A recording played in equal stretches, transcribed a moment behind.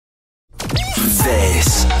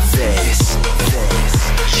This.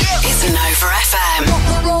 It's Nova FM.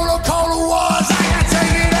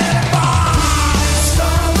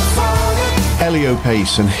 Elio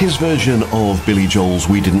Pace and his version of Billy Joel's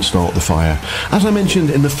We Didn't Start the Fire. As I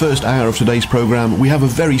mentioned in the first hour of today's programme, we have a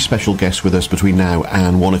very special guest with us between now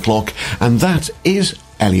and 1 o'clock, and that is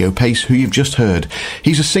Elio Pace, who you've just heard.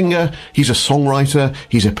 He's a singer, he's a songwriter,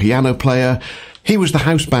 he's a piano player. He was the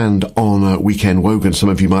house band on Weekend Wogan, some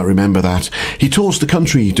of you might remember that. He tours the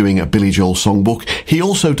country doing a Billy Joel songbook. He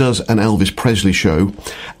also does an Elvis Presley show.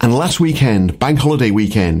 And last weekend, Bank Holiday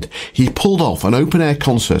weekend, he pulled off an open-air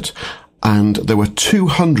concert and there were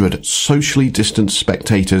 200 socially distanced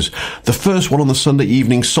spectators. The first one on the Sunday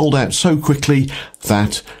evening sold out so quickly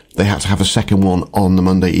that they had to have a second one on the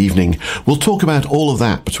Monday evening. We'll talk about all of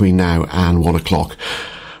that between now and 1 o'clock.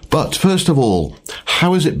 But first of all,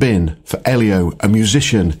 how has it been for Elio, a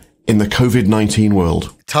musician in the COVID-19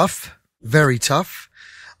 world? Tough, very tough.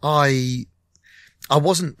 I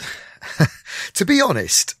wasn't, to be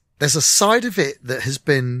honest, there's a side of it that has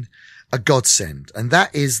been a godsend, and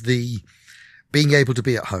that is the being able to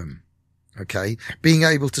be at home. Okay. Being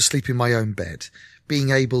able to sleep in my own bed, being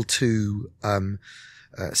able to,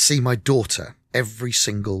 see my daughter every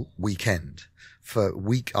single weekend for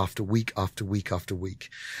week after week after week after week,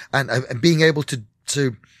 and being able to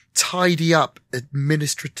tidy up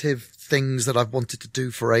administrative things that I've wanted to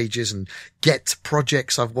do for ages and get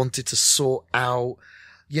projects I've wanted to sort out.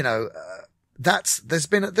 You know, there's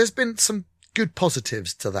been some good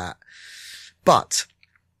positives to that, but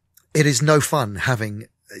it is no fun having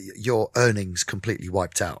your earnings completely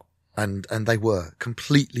wiped out. And they were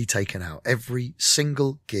completely taken out. Every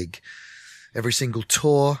single gig, every single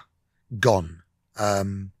tour gone.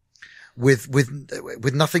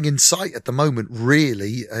 With nothing in sight at the moment,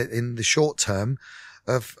 really, in the short term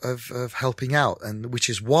of helping out. And which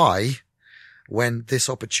is why when this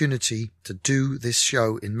opportunity to do this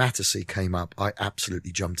show in Mattersea came up, I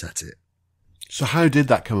absolutely jumped at it. So how did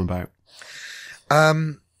that come about?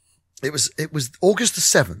 It was August the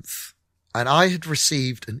 7th, and I had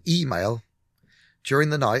received an email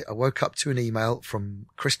during the night. I woke up to an email from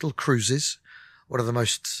Crystal Cruises, one of the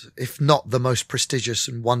most, if not the most prestigious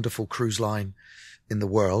and wonderful cruise line in the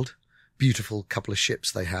world. Beautiful couple of ships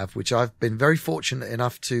they have, which I've been very fortunate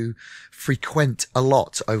enough to frequent a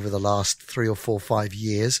lot over the last 3 or 4, 5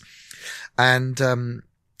 years. And,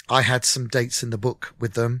 I had some dates in the book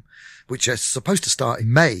with them, which are supposed to start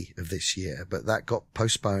in May of this year, but that got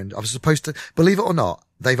postponed. I was supposed to, believe it or not,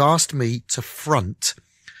 they've asked me to front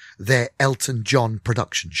their Elton John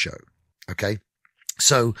production show. Okay.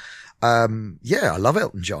 So, yeah, I love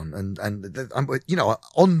Elton John, and you know,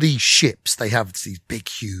 on these ships, they have these big,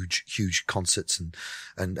 huge concerts and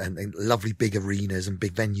lovely big arenas and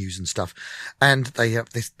big venues and stuff. And they have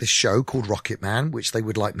this show called Rocket Man, which they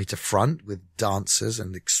would like me to front with dancers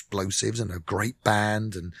and explosives and a great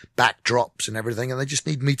band and backdrops and everything. And they just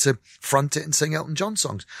need me to front it and sing Elton John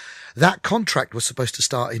songs. That contract was supposed to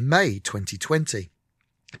start in May 2020.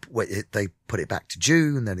 They put it back to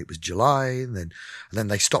June, then it was July, and then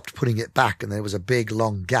they stopped putting it back, and there was a big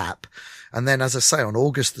long gap. And then, as I say, on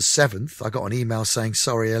August the 7th, I got an email saying,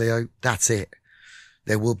 sorry, Elio, that's it.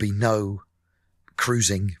 There will be no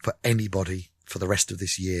cruising for anybody for the rest of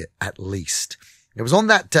this year, at least. It was on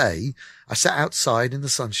that day, I sat outside in the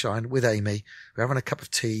sunshine with Amy. We were having a cup of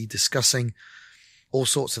tea, discussing all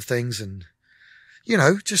sorts of things, and, you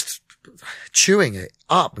know, just chewing it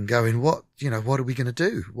up and going, what are we going to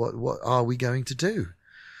do? What are we going to do?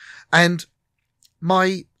 And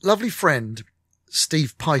my lovely friend,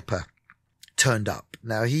 Steve Piper, turned up.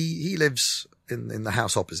 Now he lives in the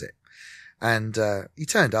house opposite, and, he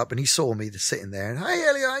turned up and he saw me sitting there and, hey,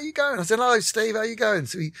 Elio, how you going? I said, hello, Steve, how you going?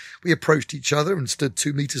 So we approached each other and stood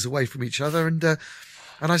 2 meters away from each other. And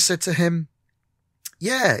I said to him,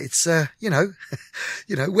 yeah, it's,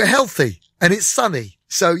 we're healthy and it's sunny.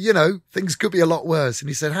 So, things could be a lot worse. And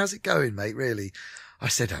he said, how's it going, mate? Really? I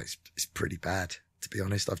said, oh, it's pretty bad, to be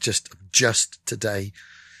honest. I've just today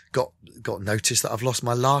got notice that I've lost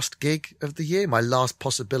my last gig of the year, my last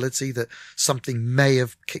possibility that something may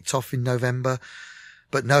have kicked off in November.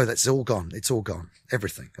 But no, that's all gone. It's all gone.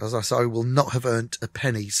 Everything. As I say, I will not have earned a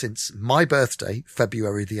penny since my birthday,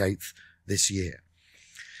 February the 8th this year.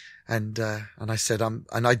 And I said,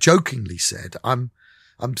 I jokingly said, I'm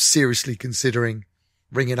seriously considering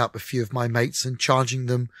ringing up a few of my mates and charging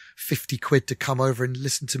them 50 quid to come over and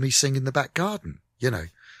listen to me sing in the back garden,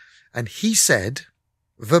 And he said,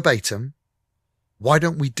 verbatim, why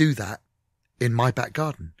don't we do that in my back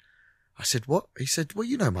garden? I said, what? He said, well,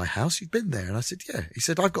 you know my house. You've been there. And I said, yeah. He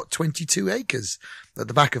said, I've got 22 acres at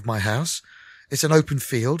the back of my house. It's an open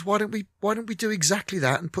field. Why don't we do exactly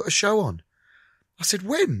that and put a show on? I said,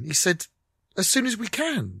 when? He said, as soon as we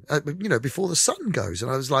can, before the sun goes. And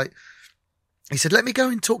I was like, he said, let me go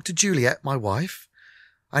and talk to Juliet, my wife.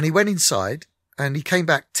 And he went inside and he came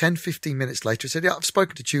back 10, 15 minutes later and said, yeah, I've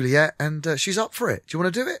spoken to Juliet and she's up for it. Do you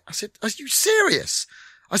want to do it? I said, are you serious?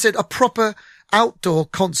 I said, a proper outdoor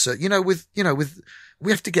concert,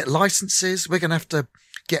 we have to get licenses. We're going to have to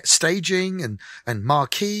get staging and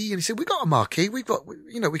marquee. And he said, we got a marquee. We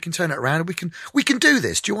can turn it around and we can do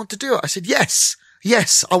this. Do you want to do it? I said, yes,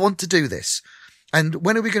 I want to do this. And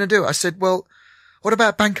when are we going to do it? I said, well, what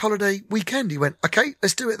about bank holiday weekend? He went, okay,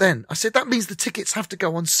 let's do it then. I said, that means the tickets have to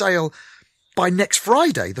go on sale by next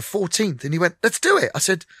Friday, the 14th. And he went, let's do it. I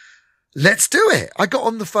said, let's do it. I got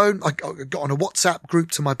on the phone. I got on a WhatsApp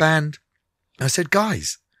group to my band. I said,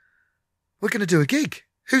 guys, we're going to do a gig.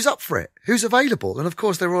 Who's up for it? Who's available? And of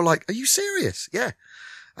course they were all like, are you serious? Yeah.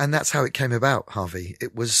 And that's how it came about, Harvey.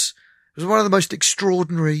 It was one of the most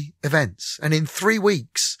extraordinary events. And in 3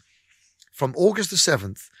 weeks from August the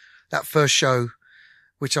 7th, that first show,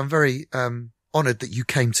 which I'm very, honored that you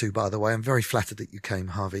came to, by the way. I'm very flattered that you came,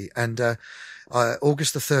 Harvey. And,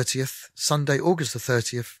 August the 30th, Sunday, August the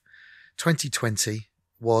 30th, 2020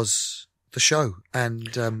 was the show. And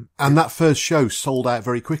that first show sold out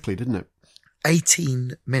very quickly, didn't it?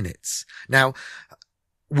 18 minutes. Now,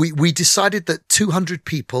 we decided that 200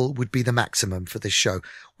 people would be the maximum for this show.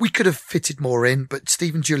 We could have fitted more in, but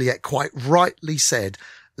Steve and Juliet quite rightly said,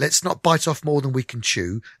 let's not bite off more than we can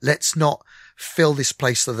chew. Let's not fill this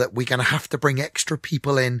place so that we're going to have to bring extra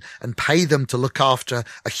people in and pay them to look after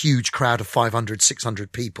a huge crowd of 500,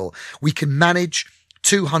 600 people. We can manage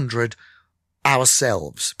 200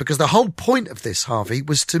 ourselves, because the whole point of this, Harvey,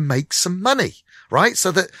 was to make some money, right?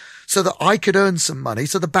 So that I could earn some money,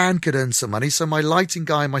 so the band could earn some money, so my lighting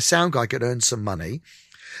guy and my sound guy could earn some money.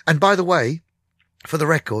 And by the way, for the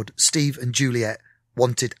record, Steve and Juliet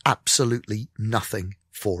wanted absolutely nothing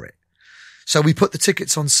for it. So we put the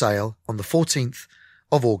tickets on sale on the 14th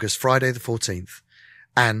of August, Friday the 14th.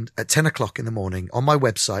 And at 10 o'clock in the morning on my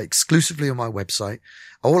website, exclusively on my website,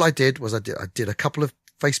 all I did was I did a couple of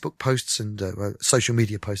Facebook posts and social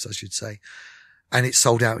media posts, I should say. And it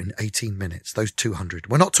sold out in 18 minutes, those 200.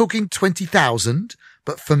 We're not talking 20,000,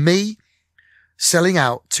 but for me, selling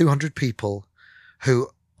out 200 people who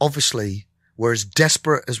obviously were as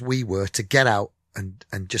desperate as we were to get out and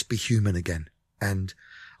just be human again. And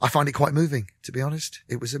I find it quite moving, to be honest.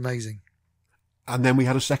 It was amazing. And then we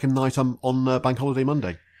had a second night on Bank Holiday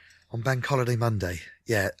Monday. On Bank Holiday Monday.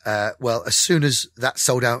 Yeah. Well, as soon as that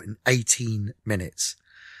sold out in 18 minutes,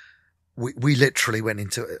 we literally went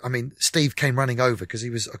into it. I mean, Steve came running over because he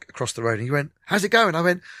was across the road and he went, how's it going? I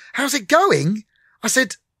went, how's it going? I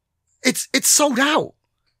said, it's sold out.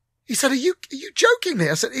 He said, are you joking me?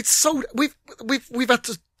 I said, it's sold. We've had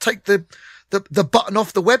to take the button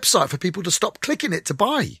off the website for people to stop clicking it to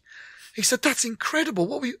buy. He said, that's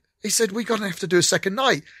incredible. He said, we're going to have to do a second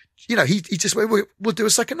night. He just went, we'll do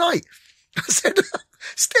a second night. I said,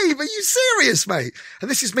 Steve, are you serious, mate? And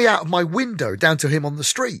this is me out of my window down to him on the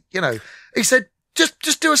street. He said,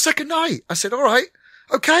 just do a second night. I said, all right.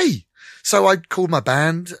 Okay. So I called my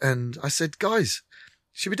band and I said, guys,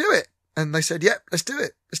 should we do it? And they said, yep, let's do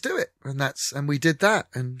it. Let's do it. And we did that.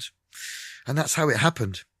 And that's how it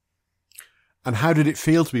happened. And how did it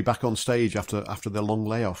feel to be back on stage after the long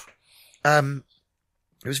layoff? It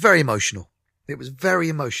was very emotional. It was very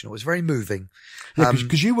emotional. It was very moving. Yeah,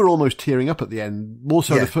 because you were almost tearing up at the end, more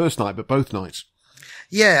so the first night, but both nights.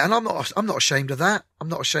 Yeah, and I'm not ashamed of that. I'm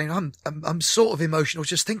not ashamed. I'm sort of emotional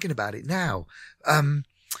just thinking about it now.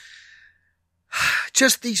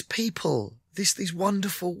 Just these people, these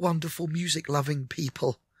wonderful, wonderful music loving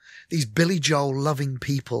people, these Billy Joel loving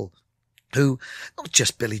people. Who, not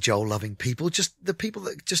just Billy Joel loving people, just the people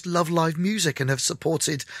that just love live music and have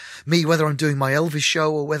supported me, whether I'm doing my Elvis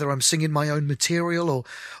show or whether I'm singing my own material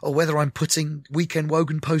or whether I'm putting Weekend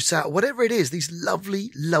Wogan posts out, whatever it is, these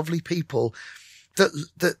lovely, lovely people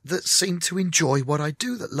that seem to enjoy what I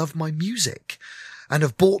do, that love my music and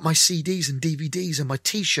have bought my CDs and DVDs and my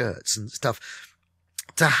t-shirts and stuff,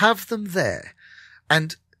 to have them there.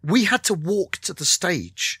 And we had to walk to the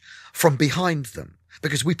stage from behind them.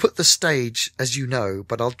 Because we put the stage, as you know,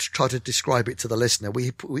 but I'll try to describe it to the listener. We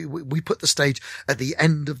put the stage at the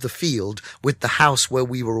end of the field with the house where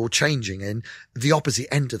we were all changing in, the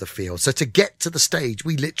opposite end of the field. So to get to the stage,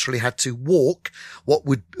 we literally had to walk what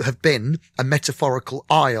would have been a metaphorical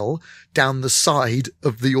aisle down the side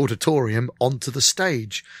of the auditorium onto the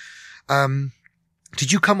stage.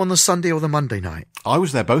 Did you come on the Sunday or the Monday night? I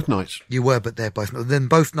was there both nights. You were, but there both. Then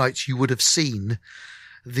both nights you would have seen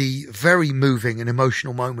the very moving and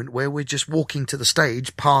emotional moment where we're just walking to the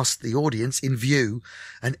stage past the audience in view,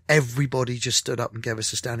 and everybody just stood up and gave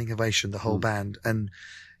us a standing ovation, the whole band. And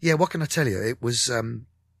yeah, what can I tell you? It was an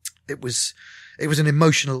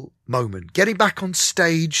emotional moment. Getting back on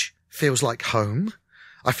stage feels like home.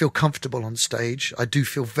 I feel comfortable on stage. I do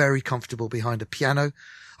feel very comfortable behind a piano.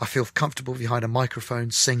 I feel comfortable behind a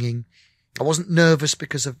microphone singing. I wasn't nervous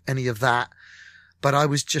because of any of that, but I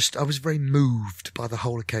was very moved by the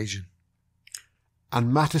whole occasion.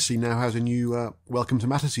 And Mattersey now has a new Welcome to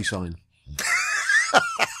Mattersey sign.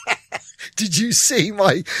 Did you see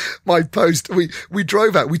my post? We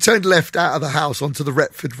drove out, we turned left out of the house onto the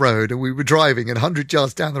Retford Road, and we were driving, and 100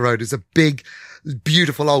 yards down the road is a big,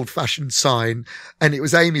 beautiful old fashioned sign. And it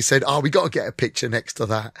was Amy said, we got to get a picture next to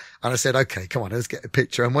that. And I said, okay, come on, let's get a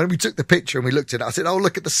picture. And when we took the picture and we looked at it, I said,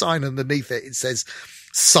 look at the sign underneath it. It says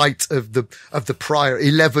site of the prior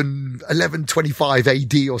 1125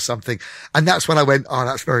 AD or something. And that's when I went,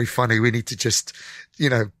 that's very funny. We need to just,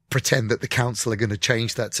 pretend that the council are going to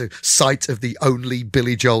change that to site of the only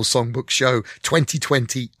Billy Joel songbook show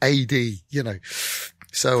 2020 AD,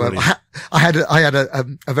 So I had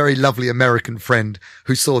a very lovely American friend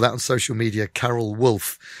who saw that on social media, Carol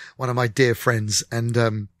Wolf, one of my dear friends,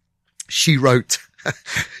 and she wrote,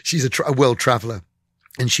 she's a world traveller,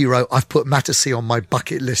 and she wrote, "I've put Mattersey on my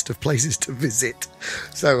bucket list of places to visit."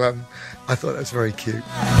 So I thought that was very cute.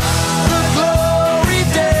 The glory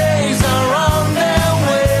days are on their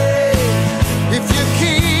way. If you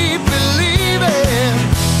keep believing,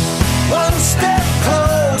 one step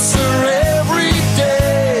closer every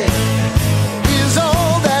day is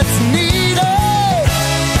all that's needed.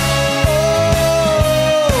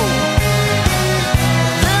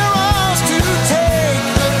 They're ours to take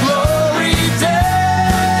the glory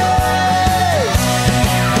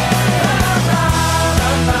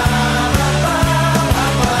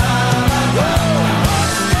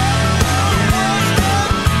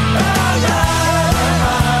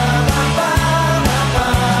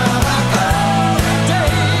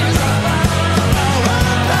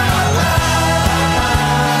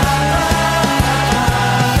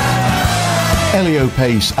Elio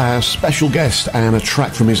Pace, our special guest, and a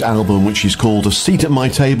track from his album, which is called A Seat at My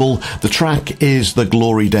Table. The track is The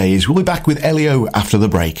Glory Days. We'll be back with Elio after the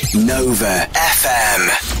break. Nova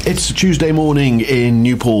FM. It's Tuesday morning in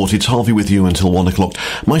Newport. It's Harvey with you until 1 o'clock.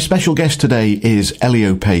 My special guest today is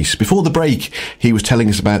Elio Pace. Before the break, he was telling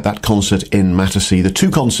us about that concert in Mattersey, the two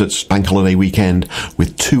concerts, bank holiday weekend,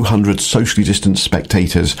 with 200 socially distanced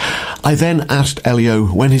spectators. I then asked Elio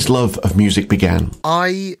when his love of music began.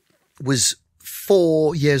 I was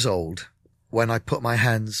 4 years old when I put my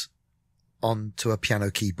hands onto a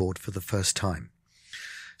piano keyboard for the first time.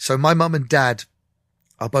 So my mum and dad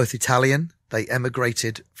are both Italian. They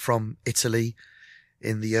emigrated from Italy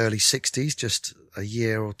in the early 60s, just a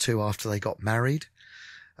year or two after they got married.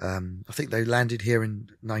 I think they landed here in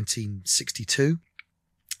 1962,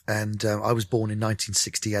 and I was born in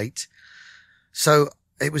 1968. So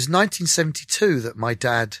it was 1972 that my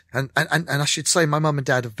dad, and I should say my mum and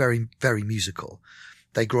dad are very, very musical.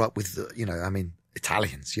 They grew up with,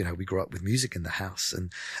 Italians, we grew up with music in the house,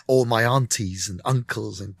 and all my aunties and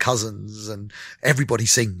uncles and cousins, and everybody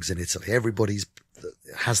sings in Italy. Everybody's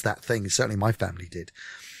has that thing. Certainly my family did.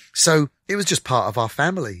 So it was just part of our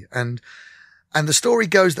family. And the story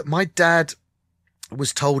goes that my dad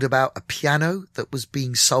was told about a piano that was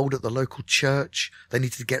being sold at the local church they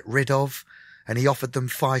needed to get rid of, and he offered them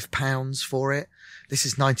 £5 for it. This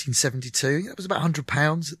is 1972. It was about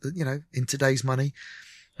 £100, in today's money.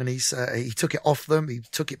 And he took it off them. He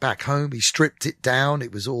took it back home. He stripped it down.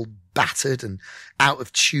 It was all battered and out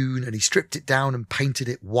of tune, and he stripped it down and painted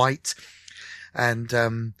it white. And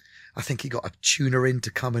I think he got a tuner in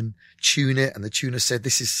to come and tune it, and the tuner said,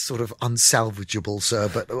 "This is sort of unsalvageable, sir,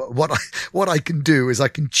 but what I can do is I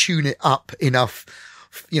can tune it up enough,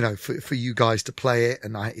 for you guys to play it."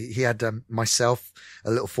 And he had myself, a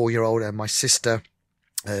little 4-year-old, and my sister,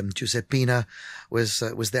 Giuseppina was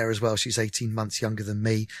there as well. She's 18 months younger than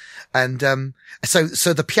me. And, so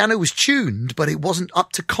the piano was tuned, but it wasn't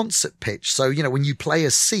up to concert pitch. So, when you play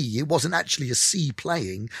a C, it wasn't actually a C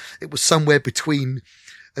playing. It was somewhere between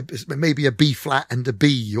maybe a B flat and a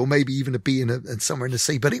B, or maybe even a B and somewhere in a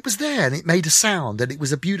C, but it was there, and it made a sound, and it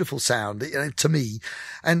was a beautiful sound, to me.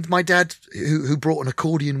 And my dad, who brought an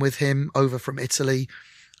accordion with him over from Italy,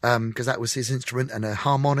 because that was his instrument, and a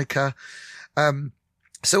harmonica,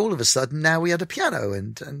 so all of a sudden now we had a piano,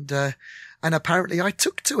 and apparently I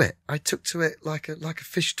took to it. I took to it like a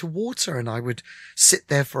fish to water, and I would sit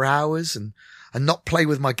there for hours, and and not play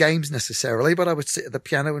with my games necessarily, but I would sit at the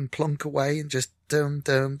piano and plonk away and just dum,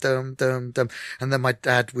 dum, dum, dum, dum. And then my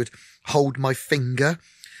dad would hold my finger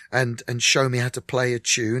and show me how to play a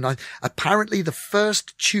tune. Apparently the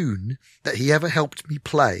first tune that he ever helped me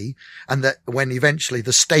play, and that when eventually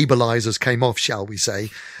the stabilizers came off, shall we say,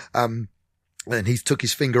 and he took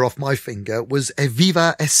his finger off my finger, was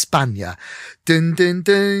Viva España. Ding, ding,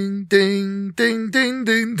 ding, ding, ding, ding,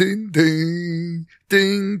 ding, ding, ding,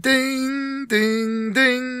 ding, ding, ding,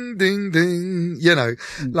 ding, ding, ding, you know,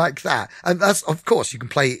 like that. And that's, of course, you can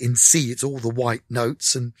play it in C. It's all the white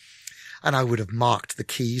notes, and I would have marked the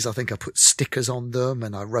keys. I think I put stickers on them,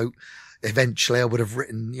 and I wrote, eventually I would have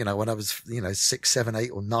written, you know, when I was, 6, 7, 8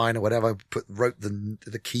 or 9 or whatever, I wrote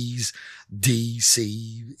the keys D,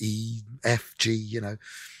 C, E, F, G, you know.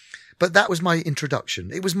 But that was my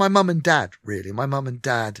introduction. It was my mum and dad, really. My mum and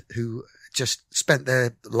dad who just spent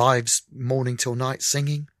their lives morning till night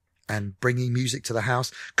singing and bringing music to the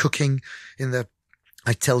house, cooking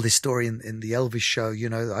I tell this story in the Elvis show,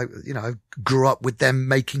 I grew up with them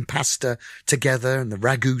making pasta together and the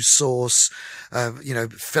ragu sauce,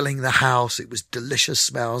 filling the house. It was delicious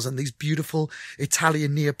smells and these beautiful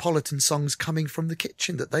Italian Neapolitan songs coming from the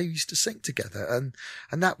kitchen that they used to sing together.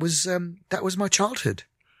 And that was my childhood.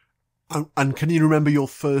 And can you remember your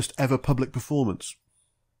first ever public performance?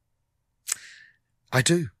 I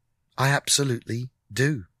do. I absolutely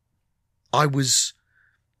do.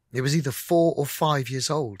 It was either 4 or 5 years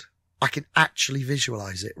old. I can actually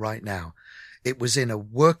visualize it right now. It was in a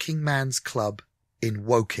working man's club in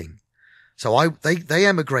Woking. So they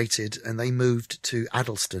emigrated and they moved to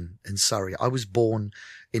Addlestone in Surrey. I was born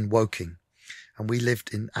in Woking and we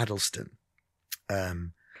lived in Addlestone.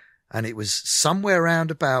 And it was somewhere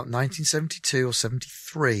around about 1972 or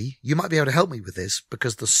 73. You might be able to help me with this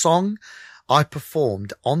because the song I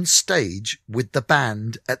performed on stage with the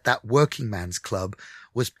band at that working man's club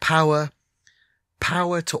was Power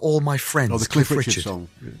to All My Friends. Oh, the Cliff Richard song.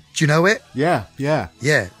 Do you know it? Yeah.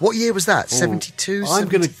 What year was that? 72? I'm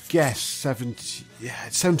going to guess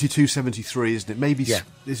 72, 73, isn't it? Maybe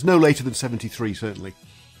it's no later than 73, certainly.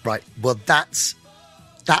 Right. Well, that's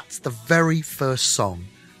the very first song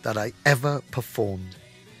that I ever performed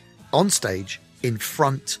on stage in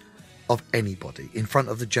front of anybody, in front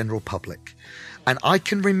of the general public. And I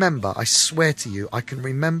can remember, I swear to you, I can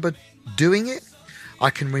remember doing it. I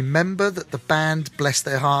can remember that the band, bless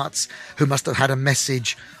their hearts, who must have had a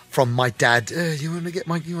message from my dad, you want to get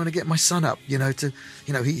my son up,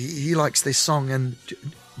 he likes this song. And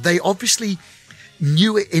they obviously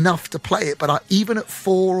knew it enough to play it. But even at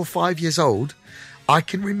 4 or 5 years old, I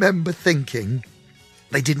can remember thinking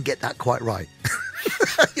they didn't get that quite right.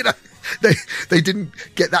 They didn't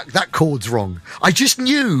get that chord's wrong. I just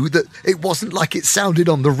knew that it wasn't like it sounded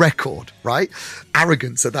on the record, right?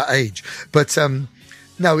 Arrogance at that age. But,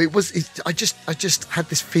 no, I just had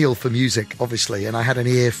this feel for music, obviously, and I had an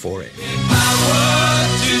ear for it.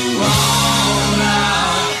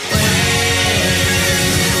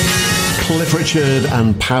 Cliff Richard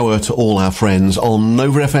and Power to All Our Friends on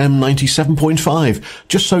Nova FM 97.5.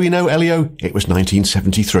 Just so you know, Elio, it was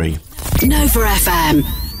 1973. Nova FM.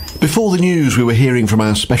 Before the news, we were hearing from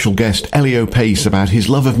our special guest, Elio Pace, about his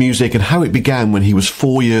love of music and how it began when he was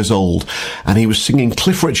 4 years old. And he was singing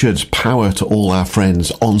Cliff Richard's Power to All Our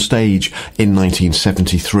Friends on stage in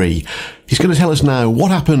 1973. He's going to tell us now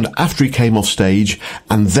what happened after he came off stage,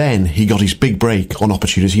 and then he got his big break on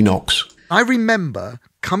Opportunity Knocks. I remember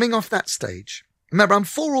coming off that stage. Remember, I'm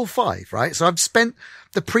 4 or 5, right? So I've spent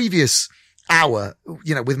the previous hour,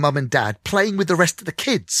 with mum and dad playing with the rest of the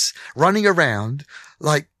kids, running around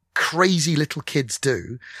like crazy little kids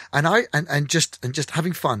do, and just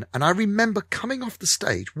having fun. And I remember coming off the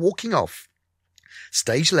stage, walking off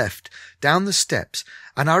stage left down the steps,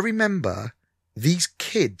 and I remember these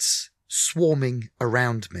kids swarming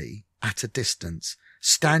around me at a distance,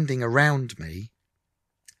 standing around me,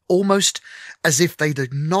 almost as if they'd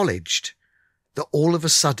acknowledged that all of a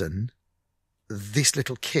sudden this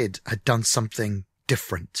little kid had done something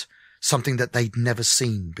different, something that they'd never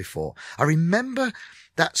seen before. I remember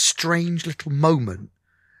that strange little moment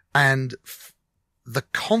and the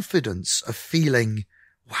confidence of feeling,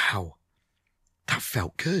 wow, that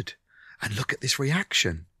felt good. And look at this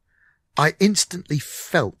reaction. I instantly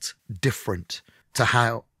felt different to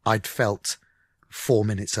how I'd felt 4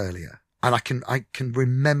 minutes earlier. And I can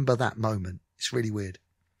remember that moment. It's really weird.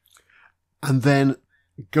 And then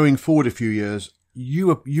going forward a few years,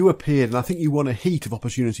 you appeared, and I think you won a heat of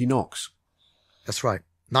Opportunity Knocks. That's right.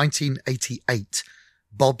 1988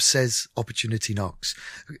 Bob Says Opportunity Knocks.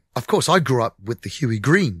 Of course, I grew up with the Huey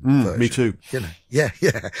Green version. Me too. You know, yeah.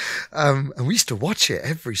 And we used to watch it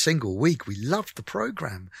every single week. We loved the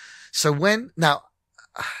program. So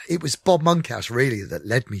it was Bob Monkhouse really that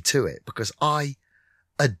led me to it, because I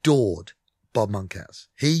adored Bob Monkhouse.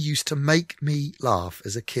 He used to make me laugh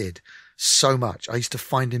as a kid so much. I used to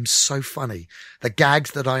find him so funny. The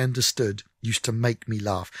gags that I understood used to make me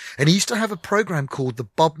laugh. And he used to have a program called the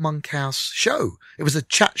Bob Monkhouse Show. It was a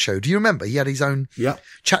chat show. Do you remember? He had his own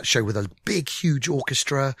chat show with a big, huge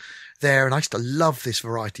orchestra there. And I used to love this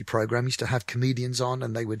variety program. He used to have comedians on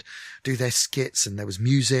and they would do their skits and there was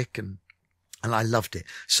music and I loved it.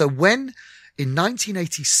 So when in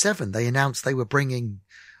 1987, they announced they were bringing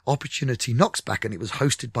Opportunity Knocks back and it was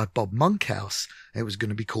hosted by Bob Monkhouse. It was going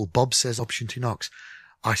to be called Bob Says Opportunity Knocks.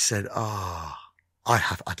 I said,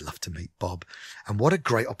 I'd love to meet Bob. And what a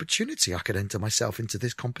great opportunity. I could enter myself into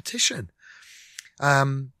this competition.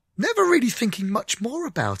 Never really thinking much more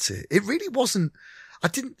about it. It really wasn't,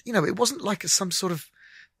 it wasn't like some sort of,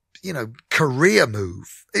 career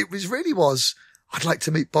move. It was, I'd like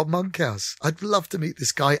to meet Bob Monkhouse. I'd love to meet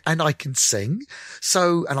this guy and I can sing.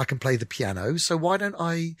 And I can play the piano. So why don't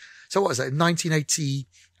so what was that?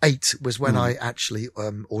 1988 was when I actually,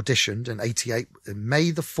 auditioned, and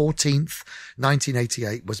May the 14th,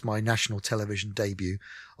 1988 was my national television debut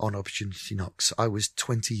on Opportunity Knocks. I was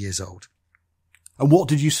 20 years old. And what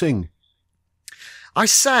did you sing? I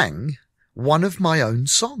sang one of my own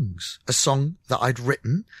songs, a song that I'd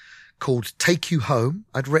written called Take You Home.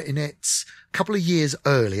 I'd written it a couple of years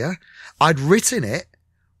earlier. I'd written it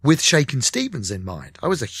with Shakin' Stevens in mind. I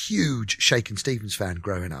was a huge Shakin' Stevens fan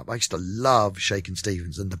growing up. I used to love Shakin'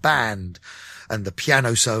 Stevens and the band and the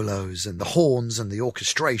piano solos and the horns and the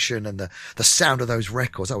orchestration and the sound of those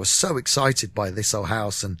records. I was so excited by This Old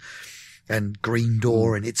House and Green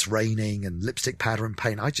Door and It's Raining and Lipstick Powder and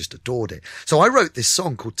Paint. I just adored it. So I wrote this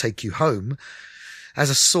song called Take You Home as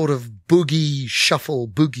a sort of shuffle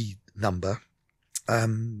boogie number.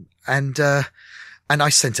 And I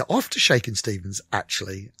sent it off to Shakin' Stevens,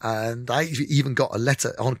 actually. And I even got a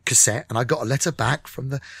letter on cassette, and I got a letter back from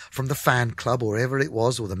the fan club or wherever it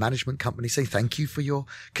was, or the management company, saying, thank you for your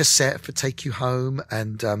cassette, for Take You Home.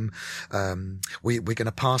 And, we're going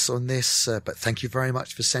to pass on this, but thank you very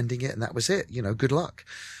much for sending it. And that was it. Good luck.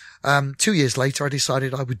 2 years later, I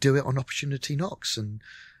decided I would do it on Opportunity Knocks, and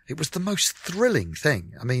it was the most thrilling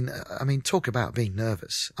thing. I mean, talk about being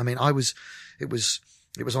nervous. I mean, it was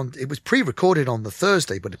pre-recorded on the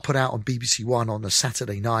Thursday, but it put out on BBC One on the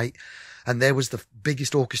Saturday night. And there was the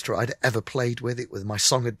biggest orchestra I'd ever played with. My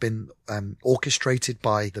song had been, orchestrated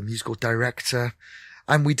by the musical director,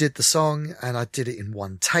 and we did the song, and I did it in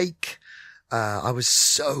one take. I was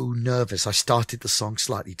so nervous. I started the song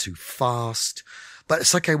slightly too fast, but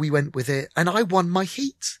it's okay. We went with it and I won my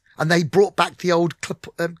heat. And they brought back the old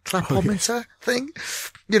clapometer thing,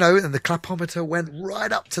 and the clapometer went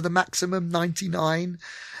right up to the maximum 99.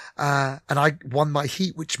 And I won my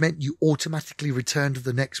heat, which meant you automatically returned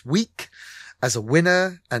the next week as a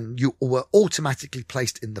winner, and you were automatically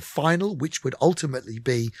placed in the final, which would ultimately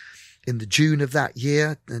be in the June of that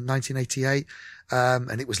year, in 1988.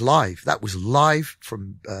 And it was live. That was live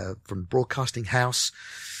from Broadcasting House.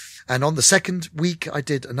 And on the second week, I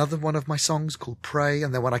did another one of my songs called Pray.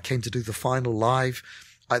 And then when I came to do the final live,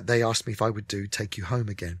 they asked me if I would do Take You Home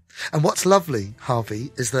again. And what's lovely,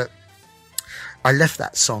 Harvey, is that I left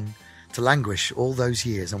that song to languish all those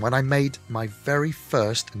years. And when I made my very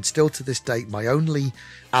first, and still to this date, my only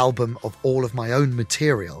album of all of my own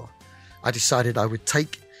material, I decided I would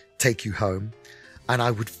take You Home, and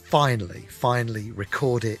I would finally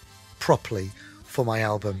record it properly for my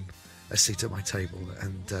album, A Seat at My Table.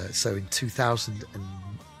 And so in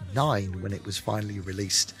 2009, when it was finally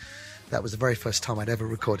released, that was the very first time I'd ever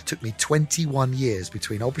recorded. It took me 21 years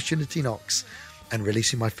between Opportunity Knocks and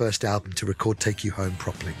releasing my first album to record Take You Home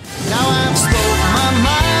properly. Now I've spoke my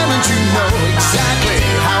mind and you know exactly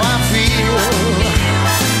how I feel.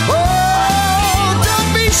 Oh,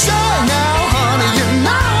 don't be shy now, honey, you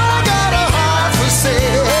know I got a heart for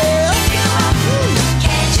sale.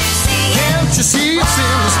 Can't you see it's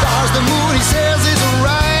in the stars, the moon, he says is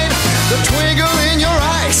right. The twinkle in your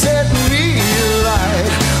eye set me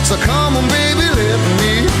right. So come on, baby, let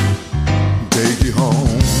me take you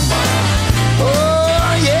home.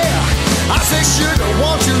 Oh, yeah. I say, sugar,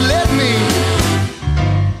 won't you let me?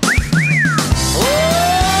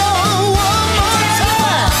 Oh, one more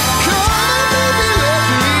time. Come on, baby, let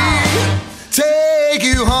me take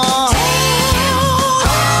you home.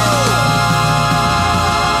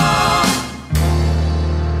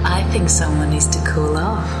 I think someone needs to cool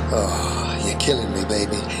off. Oh, you're killing me,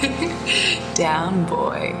 baby. down,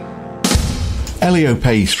 boy. Elio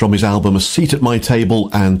Pace from his album A Seat at My Table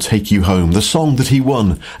and Take You Home, the song that he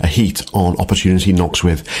won a heat on Opportunity Knocks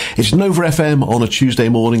with. It's Nova FM on a Tuesday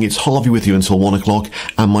morning. It's Harvey with you until 1 o'clock,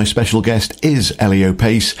 and my special guest is Elio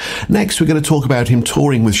Pace. Next, we're going to talk about him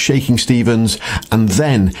touring with Shaking Stevens and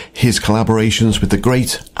then his collaborations with the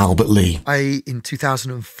great Albert Lee. I, in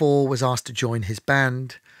 2004, was asked to join his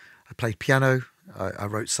band. I played piano. I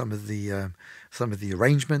wrote some of the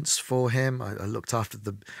arrangements for him. I looked after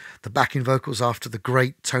the backing vocals after the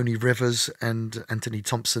great Tony Rivers and Anthony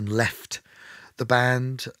Thompson left the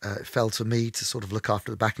band. It fell to me to sort of look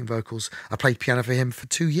after the backing vocals. I played piano for him for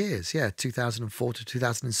 2 years, 2004 to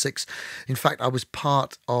 2006. In fact, I was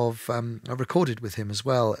part of, I recorded with him as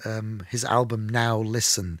well, his album Now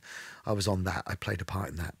Listen. I was on that. I played a part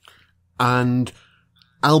in that. And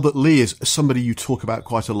Albert Lee is somebody you talk about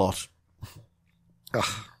quite a lot.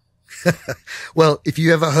 Oh. Well, if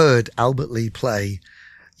you ever heard Albert Lee play,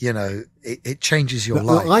 you know, it changes your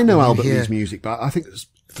life. I know Albert Lee's music, but I think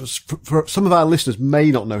for some of our listeners may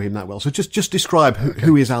not know him that well. So just describe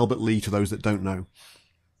who is Albert Lee to those that don't know.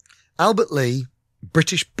 Albert Lee,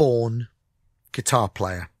 British-born guitar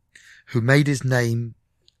player who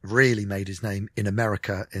really made his name in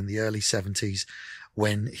America in the early 70s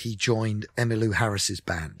when he joined Emmylou Harris's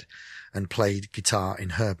band and played guitar in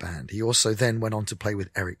her band. He also then went on to play with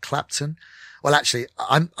Eric Clapton. Well, actually,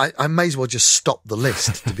 I may as well just stop the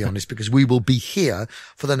list, to be honest, because we will be here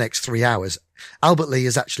for the next 3 hours. Albert Lee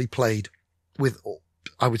has actually played with,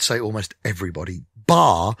 I would say, almost everybody,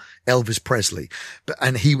 bar Elvis Presley.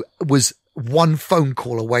 And he was one phone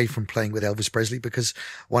call away from playing with Elvis Presley because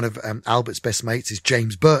one of Albert's best mates is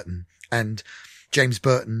James Burton. And James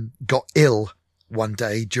Burton got ill one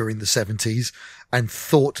day during the 70s and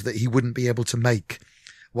thought that he wouldn't be able to make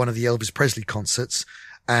one of the Elvis Presley concerts.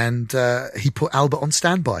 And he put Albert on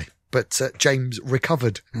standby, but James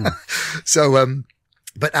recovered.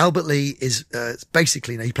 But Albert Lee is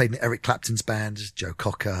basically, he played in Eric Clapton's band, Joe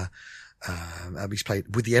Cocker. He's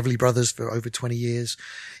played with the Everly Brothers for over 20 years.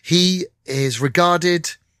 He is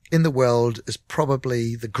regarded in the world as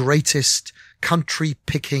probably the greatest country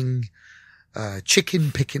picking,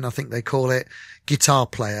 chicken picking, I think they call it, guitar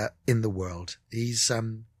player in the world. He's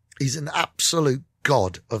an absolute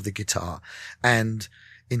god of the guitar. And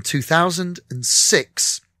in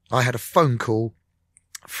 2006, I had a phone call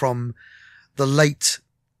from the late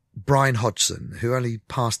Brian Hodgson, who only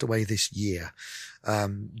passed away this year.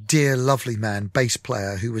 Dear, lovely man, bass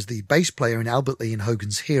player, who was the bass player in Albert Lee and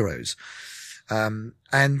Hogan's Heroes.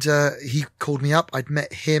 And he called me up. I'd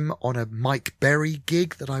met him on a Mike Berry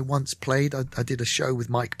gig that I once played. I did a show with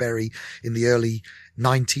Mike Berry in the early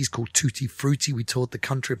 90s called Tutti Frutti. We toured the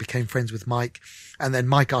country, became friends with Mike. And then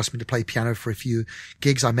Mike asked me to play piano for a few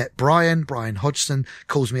gigs. I met Brian Hodgson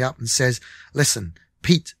calls me up and says, listen,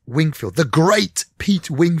 Pete Wingfield, the great Pete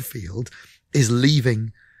Wingfield, is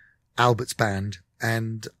leaving Albert's band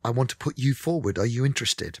and I want to put you forward. Are you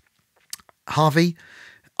interested? Harvey,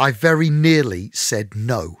 I very nearly said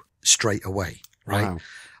no straight away, right?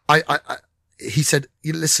 Wow. He said,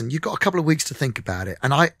 listen, you've got a couple of weeks to think about it.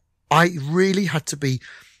 And I really had to be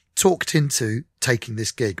talked into taking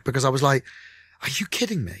this gig because I was like, are you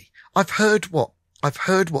kidding me? I've heard what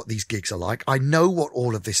these gigs are like. I know what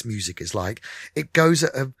all of this music is like. It goes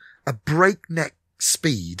at a breakneck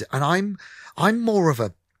speed. And I'm more of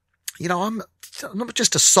a, I'm not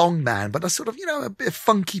just a song man, but a sort of, a bit of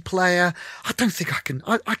funky player. I don't think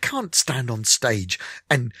I can't stand on stage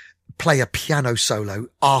and play a piano solo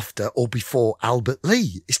after or before Albert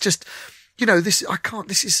Lee. It's just,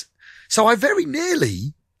 so I very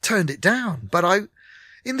nearly turned it down, but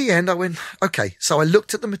in the end I went, okay. So I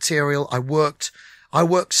looked at the material. I worked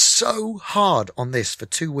so hard on this for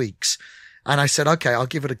 2 weeks and I said, okay, I'll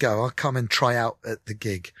give it a go. I'll come and try out at the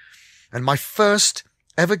gig. And my first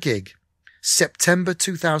ever gig, September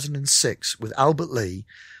 2006 with Albert Lee,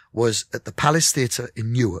 was at the Palace Theatre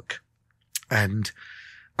in Newark. And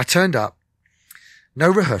I turned up, no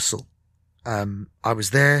rehearsal. I was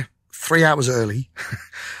there 3 hours early.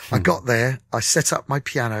 I got there. I set up my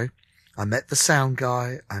piano. I met the sound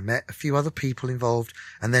guy. I met a few other people involved.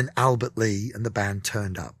 And then Albert Lee and the band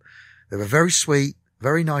turned up. They were very sweet,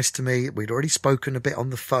 very nice to me. We'd already spoken a bit on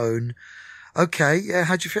the phone. Okay, yeah,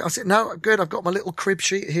 how'd you feel? I said, no, good. I've got my little crib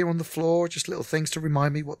sheet here on the floor, just little things to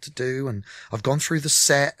remind me what to do. And I've gone through the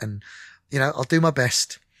set and, I'll do my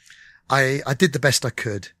best. I did the best I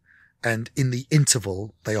could. And in the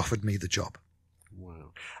interval, they offered me the job.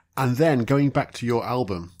 Wow. And then going back to your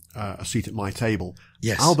album, A Seat at My Table.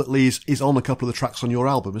 Yes. Albert Lee is on a couple of the tracks on your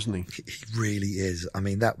album, isn't he? He really is. I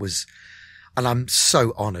mean, And I'm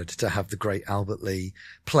so honoured to have the great Albert Lee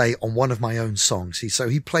play on one of my own songs. He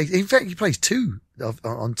plays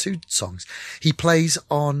on two songs. He plays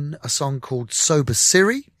on a song called Sober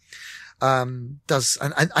Siri. And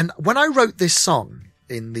when I wrote this song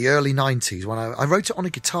in the early 90s, when I wrote it on a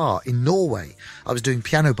guitar in Norway, I was doing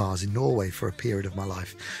piano bars in Norway for a period of my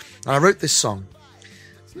life. And I wrote this song.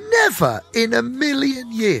 Never in a million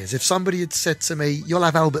years, if somebody had said to me, you'll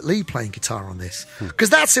have Albert Lee playing guitar on this. Because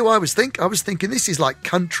that's who I was thinking. I was thinking this is like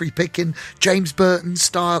country picking, James Burton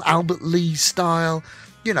style, Albert Lee style,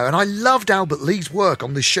 and I loved Albert Lee's work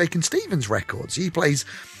on the Shakin' Stevens records. He plays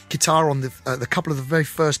guitar on the couple of the very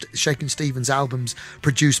first Shakin' Stevens albums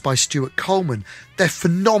produced by Stuart Coleman. They're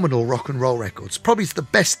phenomenal rock and roll records. Probably the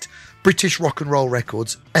best British rock and roll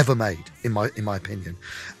records ever made, in my opinion.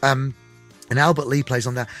 And Albert Lee plays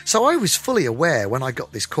on that. So I was fully aware when I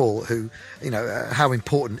got this call how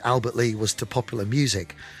important Albert Lee was to popular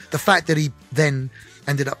music. The fact that he then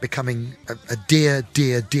ended up becoming a dear,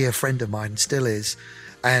 dear, dear friend of mine, still is.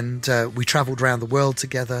 And we travelled around the world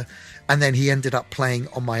together. And then he ended up playing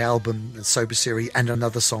on my album, Sober Siri, and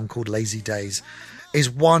another song called Lazy Days, is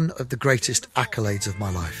one of the greatest accolades of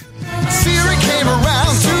my life. Siri came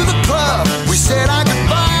around to the club. We said our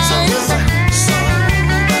goodbyes.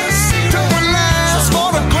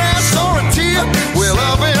 For a glance or a tear, we'll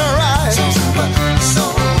love in her eyes. I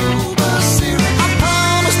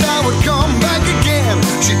promised I would come back again.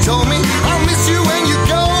 She told me I'll miss you when you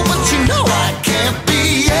go, but I can't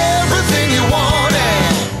be everything you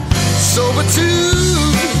wanted. Sober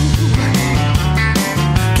too.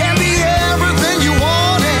 Can't be everything you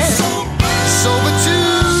wanted. Sober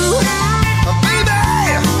too. Baby,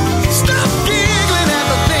 stop giggling at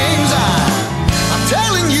the things I'm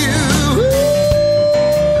telling you.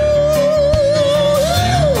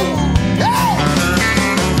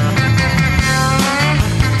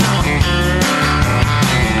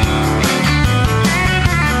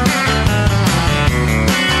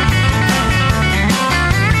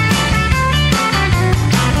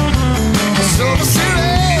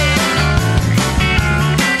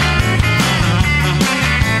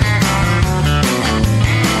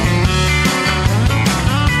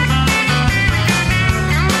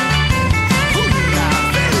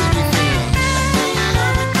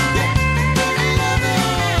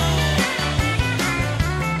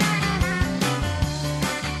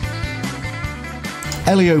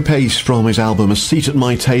 Elio Pace from his album A Seat at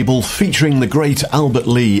My Table, featuring the great Albert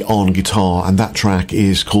Lee on guitar, and that track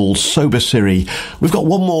is called Sober Siri. We've got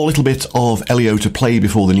one more little bit of Elio to play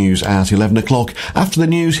before the news at 11 o'clock. After the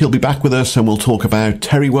news, he'll be back with us and we'll talk about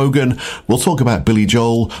Terry Wogan, we'll talk about Billy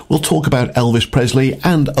Joel, we'll talk about Elvis Presley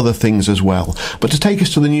and other things as well. But to take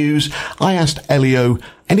us to the news, I asked Elio,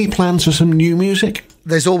 any plans for some new music?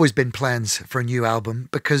 There's always been plans for a new album,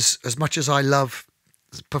 because as much as I love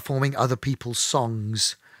performing other people's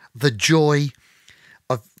songs, the joy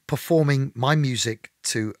of performing my music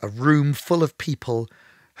to a room full of people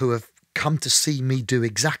who have come to see me do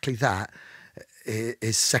exactly that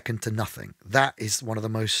is second to nothing. That is one of the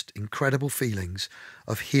most incredible feelings,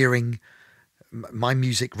 of hearing my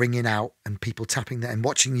music ringing out and people tapping there and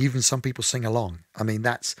watching even some people sing along. I mean,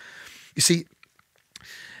 you see,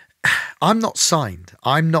 I'm not signed.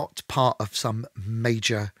 I'm not part of some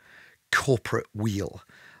major corporate wheel.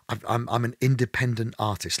 I'm an independent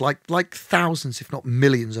artist, like thousands, if not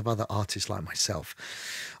millions, of other artists like myself.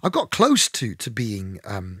 I got close to being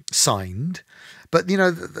signed, but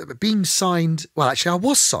being signed. Well, actually, I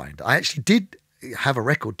was signed. I actually did have a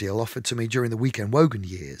record deal offered to me during the Weekend Wogan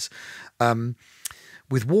years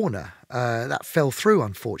with Warner. That fell through,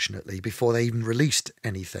 unfortunately, before they even released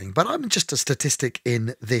anything. But I'm just a statistic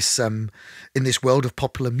in this world of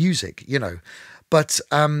popular music, But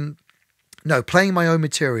no, playing my own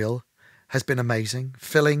material has been amazing.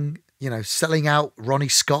 Selling out Ronnie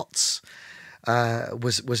Scott's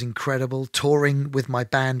was incredible. Touring with my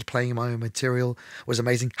band, playing my own material was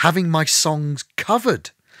amazing. Having my songs covered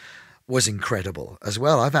was incredible as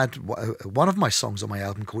well. I've had one of my songs on my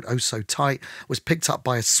album called Oh So Tight was picked up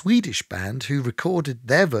by a Swedish band who recorded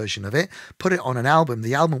their version of it, put it on an album.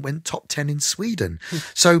 The album went top 10 in Sweden.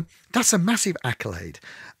 So that's a massive accolade.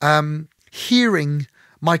 Hearing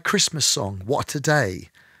my Christmas song, What a Day,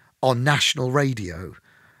 on national radio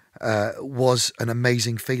was an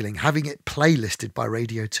amazing feeling. Having it playlisted by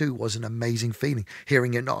Radio 2 was an amazing feeling.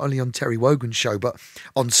 Hearing it not only on Terry Wogan's show, but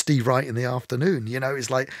on Steve Wright in the afternoon.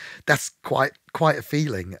 It's like, that's quite a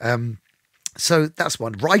feeling. So that's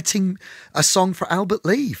one. Writing a song for Albert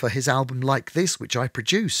Lee for his album Like This, which I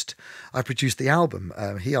produced. I produced the album.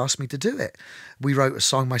 He asked me to do it. We wrote a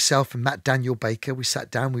song, myself and Matt Daniel Baker. We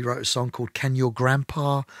sat down, we wrote a song called Can Your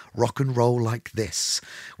Grandpa Rock and Roll Like This,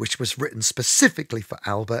 which was written specifically for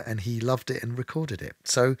Albert, and he loved it and recorded it.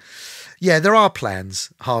 So, yeah, there are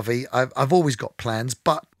plans, Harvey. I've always got plans,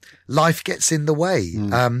 but life gets in the way.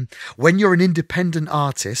 When you're an independent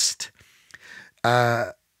artist,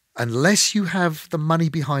 unless you have the money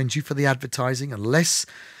behind you for the advertising, unless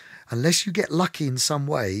you get lucky in some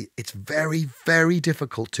way, it's very, very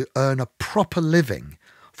difficult to earn a proper living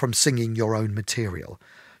from singing your own material.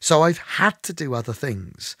 So I've had to do other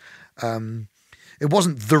things. It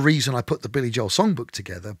wasn't the reason I put the Billy Joel songbook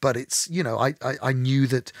together, but it's, I knew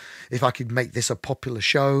that if I could make this a popular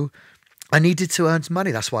show, I needed to earn some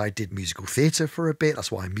money. That's why I did musical theatre for a bit.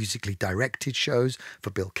 That's why I musically directed shows for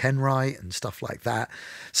Bill Kenwright and stuff like that.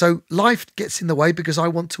 So life gets in the way because I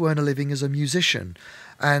want to earn a living as a musician.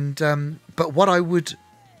 And but what I would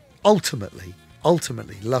ultimately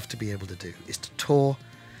love to be able to do is to tour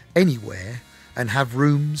anywhere and have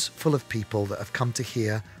rooms full of people that have come to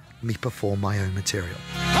hear me perform my own material.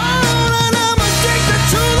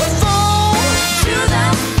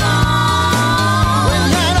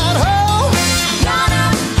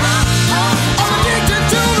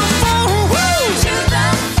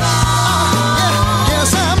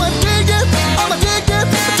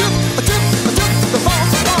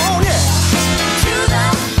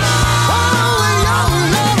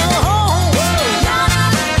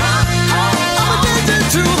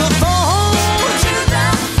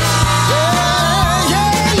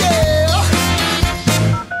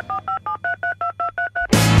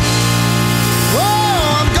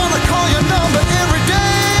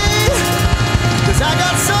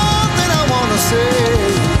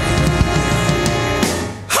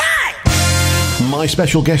 My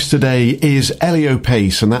special guest today is Elio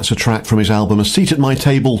Pace, and that's a track from his album A Seat at My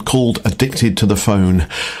Table called Addicted to the Phone.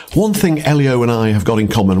 One thing Elio and I have got in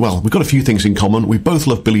common, well, we've got a few things in common. We both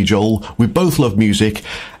love Billy Joel, we both love music,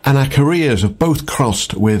 and our careers have both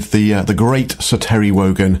crossed with the great Sir Terry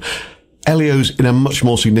Wogan. Elio's in a much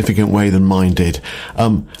more significant way than mine did.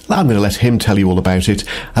 I'm going to let him tell you all about it.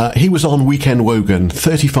 He was on Weekend Wogan,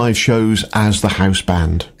 35 shows as the house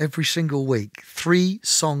band. Every single week, 3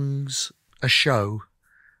 songs a show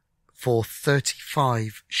for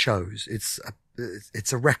 35 shows. It's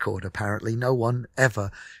a record, apparently. No one ever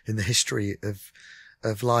in the history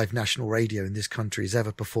of live national radio in this country has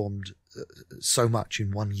ever performed so much in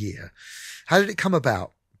 1 year. How did it come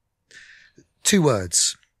about? 2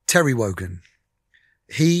 words. Terry Wogan.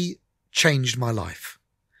 He changed my life.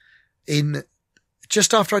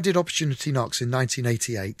 Just after I did Opportunity Knocks in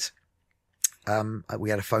 1988, we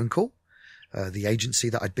had a phone call. The agency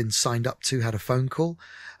that I'd been signed up to had a phone call,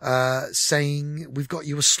 saying, we've got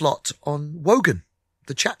you a slot on Wogan,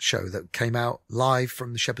 the chat show that came out live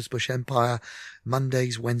from the Shepherd's Bush Empire,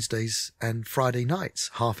 Mondays, Wednesdays and Friday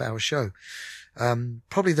nights, half-hour show.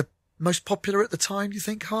 Probably the most popular at the time, you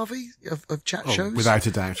think, Harvey, of chat shows? Without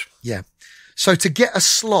a doubt. Yeah. So to get a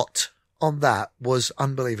slot on that was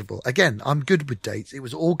unbelievable. Again, I'm good with dates. It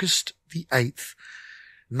was August the 8th,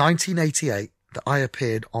 1988, that I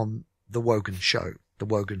appeared on the Wogan show, the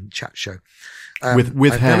Wogan chat show.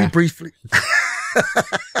 With hair. Very briefly.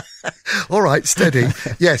 All right, steady.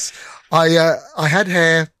 Yes. I had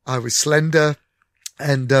hair. I was slender,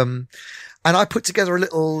 and I put together a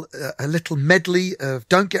little medley of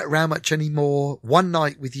Don't Get Around Much Anymore, One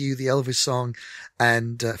Night with You, the Elvis song,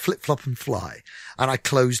 and Flip Flop and Fly. And I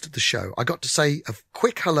closed the show. I got to say a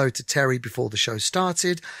quick hello to Terry before the show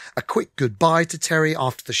started, a quick goodbye to Terry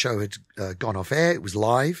after the show had gone off air. It was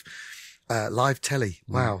live telly.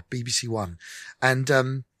 Wow. BBC One. And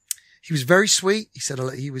he was very sweet. He said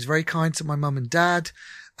he was very kind to my mum and dad.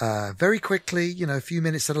 Very quickly, a few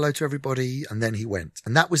minutes, said hello to everybody, and then he went.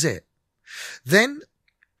 And that was it. Then,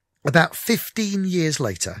 about 15 years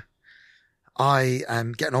later, I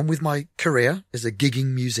am getting on with my career as a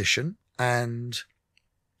gigging musician, and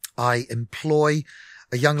I employ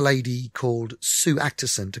a young lady called Sue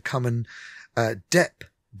Acterson to come and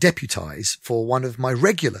deputise for one of my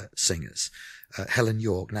regular singers, Helen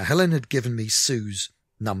York. Now, Helen had given me Sue's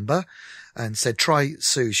number and said, try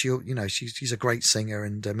Sue. She's a great singer,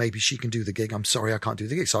 and maybe she can do the gig. I'm sorry, I can't do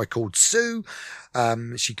the gig. So I called Sue.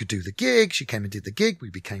 She could do the gig. She came and did the gig. We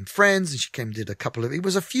became friends, and she came and did it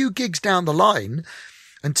was a few gigs down the line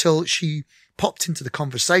until she popped into the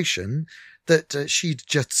conversation that she'd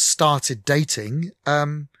just started dating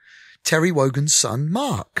Terry Wogan's son,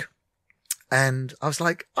 Mark. And I was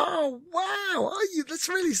like, oh, wow, are you? That's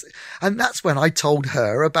really, and that's when I told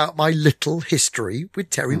her about my little history with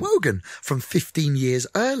Terry Wogan from 15 years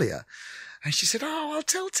earlier. And she said, oh, I'll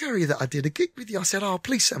tell Terry that I did a gig with you. I said, oh,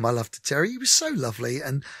 please send my love to Terry. He was so lovely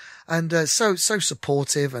and so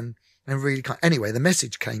supportive and really kind. Anyway, the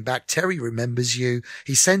message came back. Terry remembers you.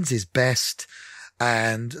 He sends his best.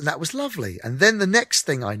 And that was lovely. And then the next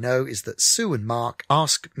thing I know is that Sue and Mark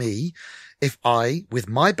asked me if I, with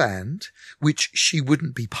my band, which she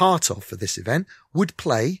wouldn't be part of for this event, would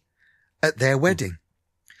play at their wedding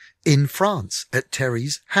in France at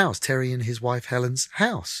Terry's house, Terry and his wife Helen's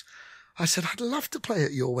house. I said, I'd love to play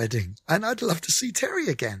at your wedding and I'd love to see Terry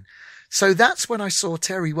again. So that's when I saw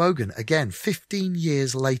Terry Wogan again, 15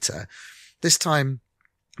 years later. This time,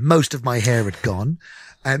 most of my hair had gone.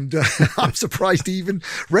 And I'm surprised he even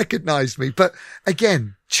recognized me. But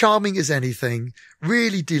again, charming as anything,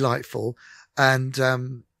 really delightful. And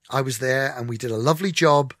I was there and we did a lovely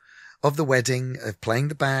job of the wedding, of playing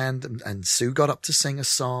the band. And Sue got up to sing a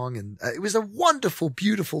song. And it was a wonderful,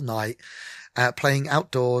 beautiful night, playing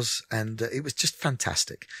outdoors. And it was just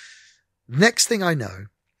fantastic. Next thing I know,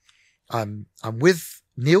 I'm with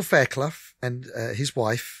Neil Fairclough and his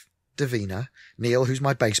wife, Davina. Neil, who's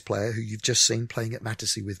my bass player, who you've just seen playing at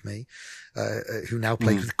Mattersea with me, who now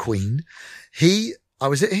plays with Queen. I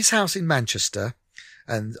was at his house in Manchester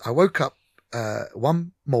and I woke up,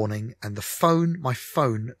 one morning and my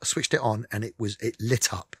phone, I switched it on and it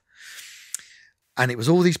lit up. And it was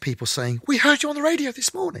all these people saying, we heard you on the radio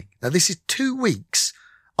this morning. Now this is 2 weeks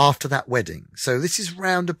after that wedding. So this is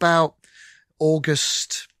round about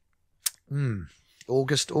August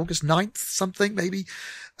 9th, something, maybe,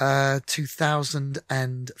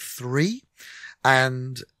 2003.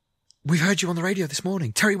 And we heard you on the radio this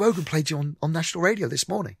morning. Terry Wogan played you on national radio this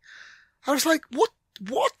morning. I was like, what?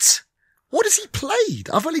 What has he played?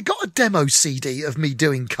 I've only got a demo CD of me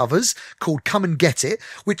doing covers called Come and Get It,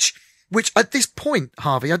 which at this point,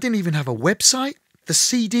 Harvey, I didn't even have a website. The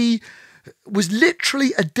CD was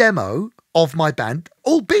literally a demo of my band,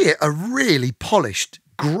 albeit a really polished,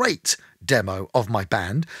 great demo of my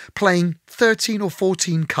band, playing 13 or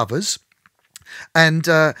 14 covers. And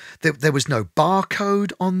there was no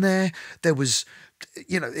barcode on there. There was,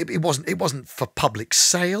 it wasn't for public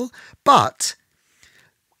sale, but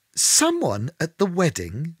someone at the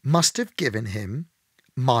wedding must have given him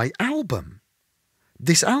my album,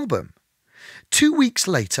 this album. 2 weeks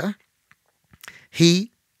later,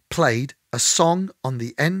 he played a song on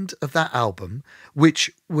the end of that album,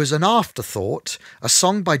 which was an afterthought, a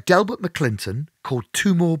song by Delbert McClinton called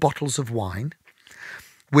 2 More Bottles of Wine,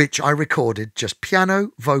 which I recorded just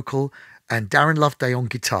piano, vocal, and Darren Loveday on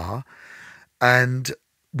guitar. And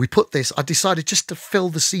we put this, I decided just to fill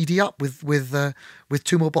the CD up with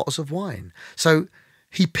 2 More Bottles of Wine. So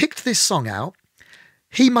he picked this song out.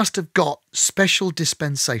 He must have got special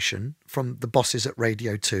dispensation from the bosses at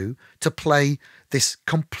Radio 2 to play this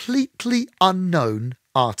completely unknown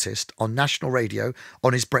artist on national radio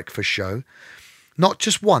on his breakfast show. Not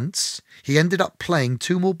just once, he ended up playing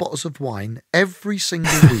 2 More Bottles of Wine every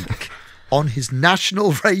single week on his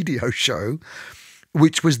national radio show,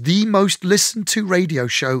 which was the most listened to radio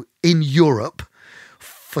show in Europe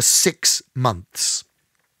for 6 months.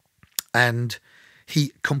 And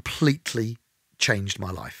he completely changed my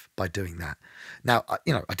life by doing that. Now, I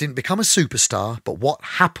didn't become a superstar, but what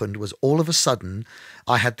happened was all of a sudden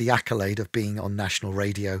I had the accolade of being on national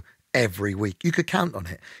radio every week. You could count on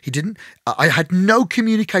it. I had no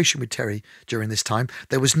communication with Terry during this time.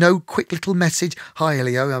 There was no quick little message. Hi,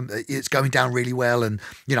 Elio, it's going down really well. And,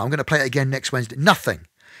 I'm going to play it again next Wednesday. Nothing.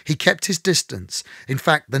 He kept his distance. In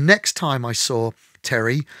fact, the next time I saw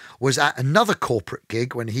Terry was at another corporate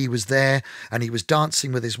gig when he was there and he was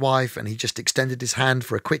dancing with his wife and he just extended his hand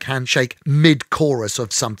for a quick handshake mid-chorus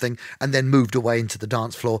of something and then moved away into the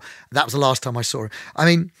dance floor. That was the last time I saw him. I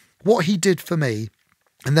mean, what he did for me.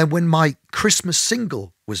 And then when my Christmas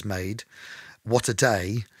single was made, What a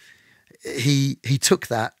Day, he took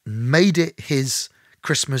that, made it his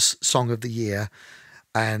Christmas song of the year,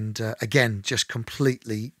 and again, just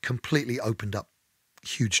completely opened up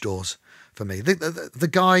huge doors for me. The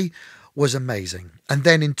guy was amazing. And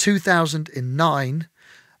then in 2009,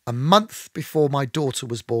 a month before my daughter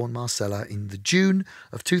was born, Marcella, in the June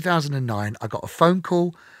of 2009, I got a phone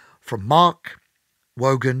call from Mark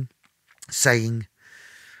Wogan saying,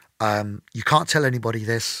 you can't tell anybody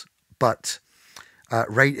this, but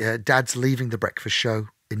Dad's leaving the breakfast show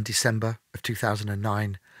in December of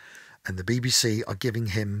 2009, and the BBC are giving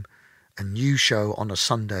him a new show on a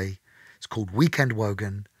Sunday. It's called Weekend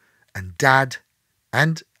Wogan, and Dad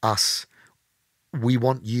and us, we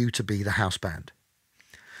want you to be the house band.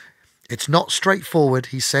 It's not straightforward,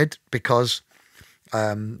 he said, because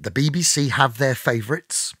the BBC have their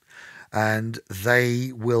favourites and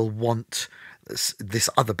they will want this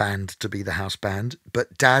other band to be the house band.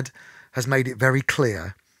 But Dad has made it very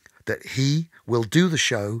clear that he will do the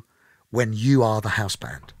show when you are the house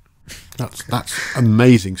band. That's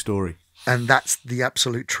amazing story. And that's the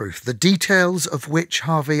absolute truth. The details of which,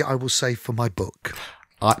 Harvey, I will save for my book.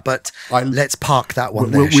 But let's park that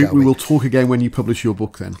one there, shall we? We will talk again when you publish your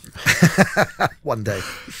book then. One day.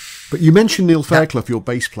 But you mentioned Neil Fairclough, your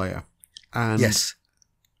bass player. And yes.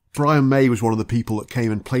 Brian May was one of the people that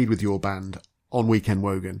came and played with your band on Weekend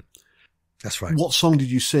Wogan. That's right. What song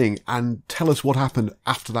did you sing? And tell us what happened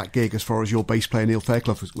after that gig as far as your bass player Neil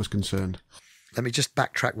Fairclough was concerned. Let me just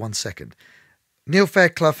backtrack 1 second. Neil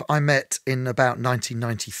Fairclough I met in about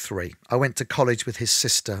 1993. I went to college with his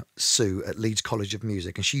sister, Sue, at Leeds College of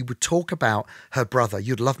Music, and she would talk about her brother.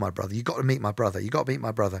 You'd love my brother. You've got to meet my brother. You've got to meet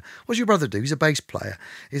my brother. What does your brother do? He's a bass player.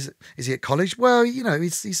 Is he at college? Well, you know,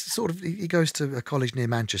 he's sort of, he goes to a college near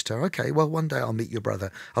Manchester. Okay, well, one day I'll meet your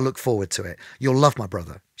brother. I look forward to it. You'll love my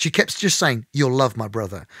brother. She kept just saying, you'll love my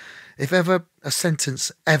brother. If ever a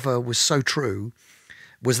sentence ever was so true,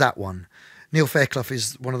 was that one. Neil Fairclough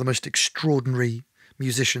is one of the most extraordinary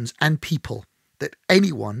musicians and people that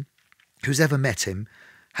anyone who's ever met him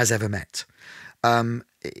has ever met.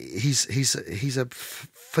 He's a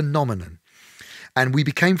phenomenon. And we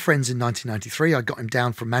became friends in 1993. I got him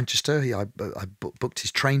down from Manchester. I booked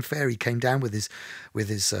his train fare. He came down with his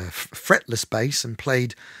fretless bass and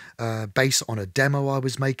played bass on a demo I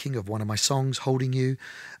was making of one of my songs, Holding You.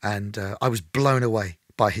 And I was blown away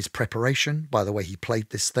by his preparation, by the way he played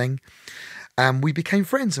this thing. And we became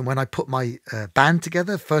friends. And when I put my band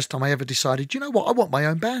together, first time I ever decided, you know what, I want my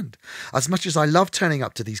own band. As much as I love turning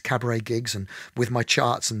up to these cabaret gigs and with my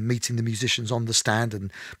charts and meeting the musicians on the stand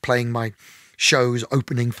and playing my shows,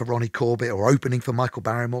 opening for Ronnie Corbett or opening for Michael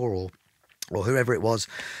Barrymore or whoever it was,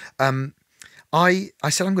 I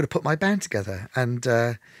said, I'm going to put my band together. And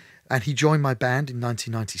he joined my band in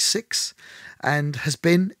 1996 and has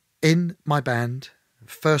been in my band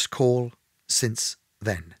first call since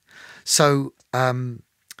then. So when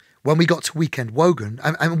we got to Weekend Wogan,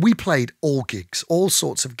 and we played all gigs, all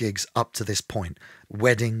sorts of gigs up to this point,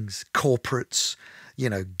 weddings, corporates, you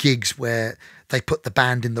know, gigs where they put the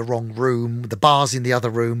band in the wrong room, the bar's in the other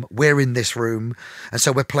room, we're in this room. And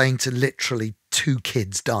so we're playing to literally 2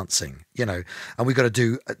 kids dancing, you know, and we've got to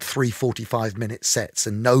do 3 45-minute sets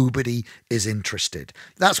and nobody is interested.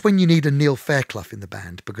 That's when you need a Neil Fairclough in the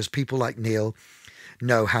band, because people like Neil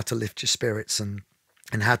know how to lift your spirits and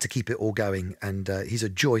how to keep it all going. And he's a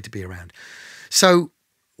joy to be around. So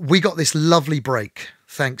we got this lovely break,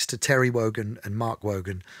 thanks to Terry Wogan and Mark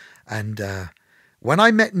Wogan. And when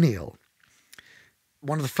I met Neil,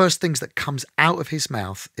 one of the first things that comes out of his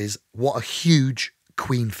mouth is what a huge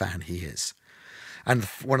Queen fan he is. And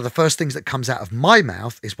one of the first things that comes out of my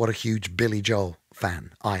mouth is what a huge Billy Joel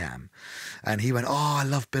fan I am. And he went, oh, I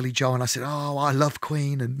love Billy Joel. And I said, oh, I love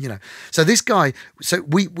Queen. And, you know, so this guy, so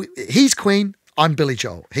he's Queen, I'm Billy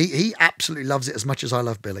Joel. He absolutely loves it as much as I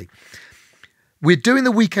love Billy. We're doing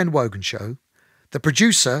the Weekend Wogan show. The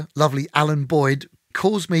producer, lovely Alan Boyd,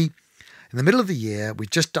 calls me in the middle of the year. We've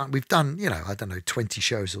done, you know, I don't know, 20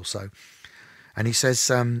 shows or so. And he says,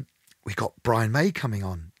 we've got Brian May coming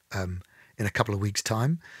on in a couple of weeks'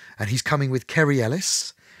 time. And he's coming with Kerry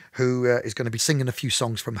Ellis, who is going to be singing a few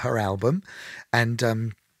songs from her album.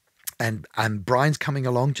 And Brian's coming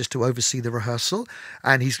along just to oversee the rehearsal.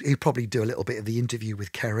 And he'll probably do a little bit of the interview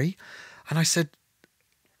with Kerry. And I said,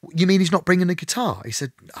 you mean he's not bringing a guitar? He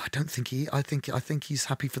said, I think he's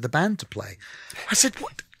happy for the band to play. I said,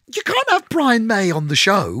 what? You can't have Brian May on the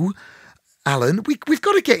show, Alan. We've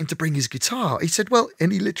got to get him to bring his guitar. He said, well,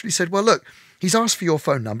 and he literally said, well, look, he's asked for your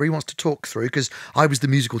phone number. He wants to talk through, because I was the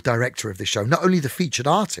musical director of this show, not only the featured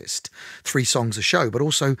artist, 3 songs a show, but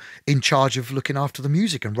also in charge of looking after the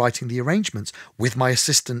music and writing the arrangements with my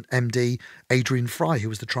assistant MD, Adrian Fry, who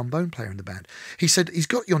was the trombone player in the band. He said, he's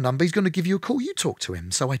got your number. He's going to give you a call. You talk to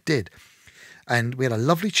him. So I did. And we had a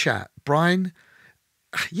lovely chat. Brian,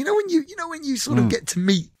 you know when you sort of get to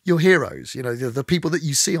meet your heroes, you know, the people that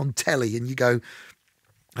you see on telly and you go,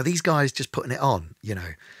 are these guys just putting it on, you know?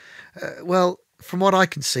 Well, from what I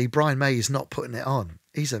can see, Brian May is not putting it on.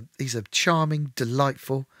 He's a charming,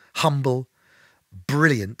 delightful, humble,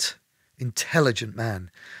 brilliant, intelligent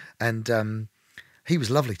man. And he was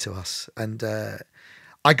lovely to us. And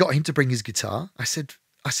I got him to bring his guitar. I said,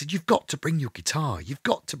 you've got to bring your guitar. You've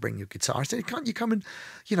got to bring your guitar. I said, can't you come and,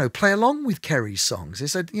 you know, play along with Kerry's songs? He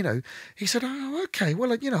said, oh, okay.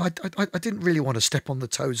 Well, you know, I didn't really want to step on the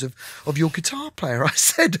toes of your guitar player. I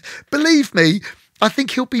said, believe me, I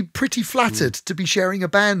think he'll be pretty flattered to be sharing a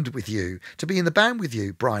band with you, to be in the band with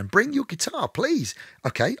you, Brian. Bring your guitar, please.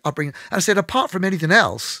 Okay, I'll bring it. And I said, apart from anything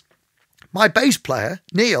else, my bass player,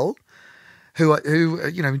 Neil, who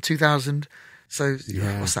in 2000, so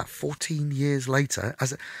what's that, 14 years later,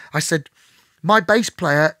 I said, my bass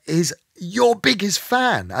player is your biggest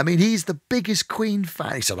fan. I mean, he's the biggest Queen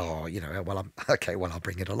fan. He said, I'll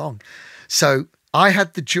bring it along. So I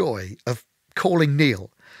had the joy of calling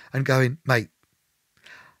Neil and going, mate,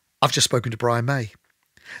 I've just spoken to Brian May,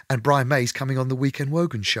 and Brian May's coming on the Weekend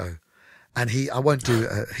Wogan show. And I won't do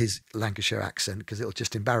his Lancashire accent because it'll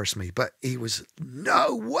just embarrass me, but he was,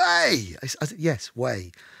 no way. I said, yes,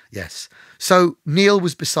 way. Yes. So Neil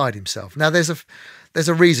was beside himself. Now there's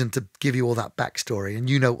a reason to give you all that backstory, and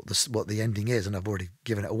you know what the ending is, and I've already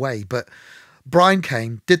given it away. But Brian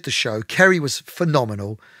came, did the show. Kerry was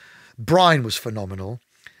phenomenal. Brian was phenomenal.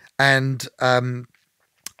 And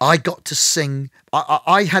I got to sing.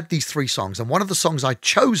 I had these 3 songs, and one of the songs I'd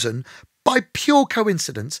chosen by pure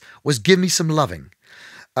coincidence was Give Me Some Loving,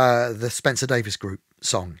 the Spencer Davis Group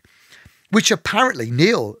song, which apparently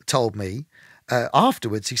Neil told me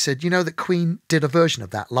afterwards. He said, you know that Queen did a version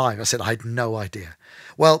of that live? I said, I had no idea.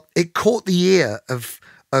 Well, it caught the ear of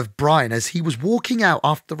Brian as he was walking out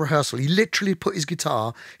after the rehearsal. He literally put his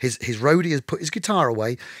guitar, his roadie had put his guitar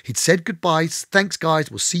away. He'd said goodbye. Thanks,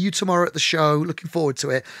 guys. We'll see you tomorrow at the show. Looking forward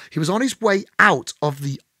to it. He was on his way out of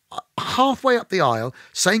the halfway up the aisle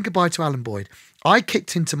saying goodbye to Alan Boyd. I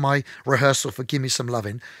kicked into my rehearsal for Give Me Some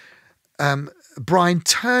Lovin'. Brian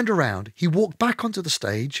turned around. He walked back onto the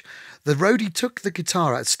stage. The roadie took the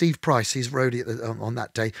guitar out. Steve Price, his roadie on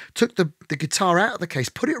that day, took the guitar out of the case,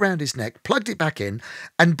 put it around his neck, plugged it back in,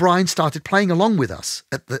 and Brian started playing along with us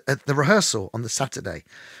at the rehearsal on the Saturday.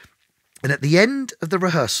 And at the end of the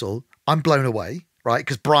rehearsal, I'm blown away, right?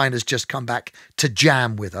 Because Brian has just come back to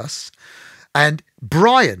jam with us. And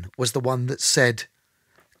Brian was the one that said,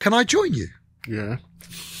 can I join you? Yeah.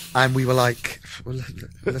 And we were like, well,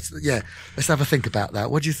 let's have a think about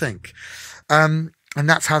that. What do you think? And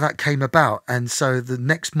that's how that came about. And so the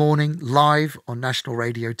next morning, live on National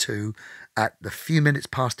Radio 2 at the few minutes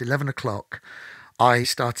past 11 o'clock, I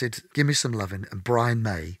started Give Me Some Lovin', and Brian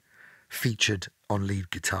May featured on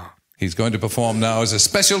lead guitar. He's going to perform now as a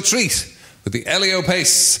special treat with the Elio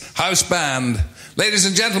Pace House Band. Ladies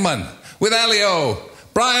and gentlemen, with Elio,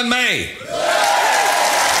 Brian May.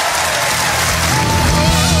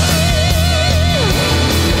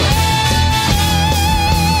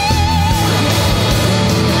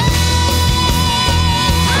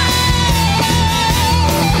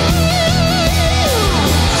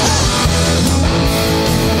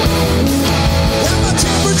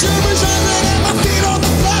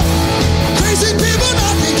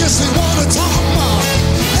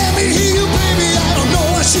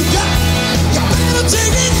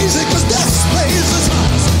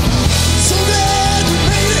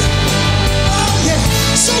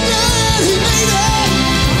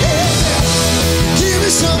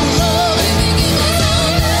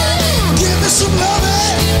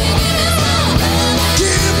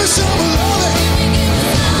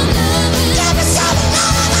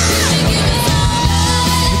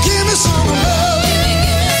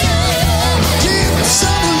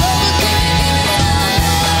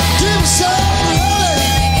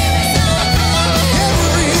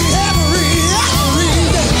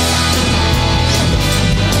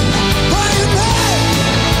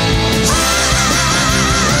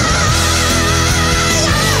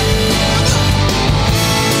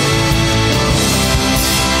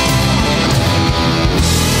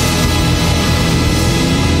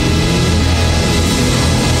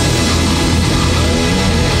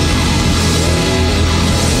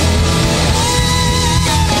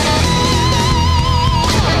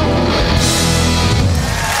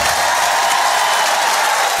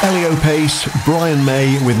 Elio Pace, Brian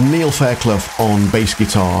May with Neil Fairclough on bass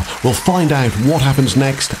guitar. We'll find out what happens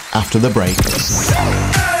next after the break.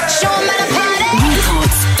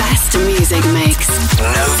 Record's best music mix.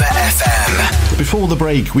 Nova FM. Before the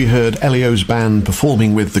break, we heard Elio's band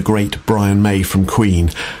performing with the great Brian May from Queen.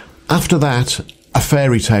 After that, a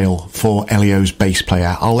fairy tale for Elio's bass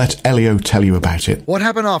player. I'll let Elio tell you about it. What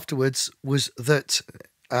happened afterwards was that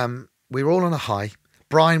we were all on a high.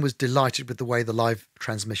 Brian was delighted with the way the live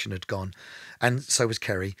transmission had gone, and so was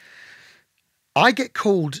Kerry. I get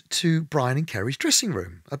called to Brian and Kerry's dressing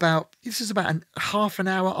room this is about half an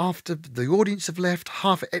hour after the audience have left.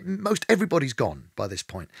 Most everybody's gone by this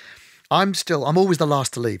point. I'm always the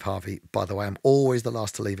last to leave, Harvey, by the way. I'm always the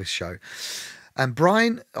last to leave a show. And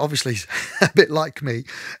Brian, obviously, a bit like me,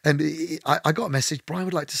 and I got a message, Brian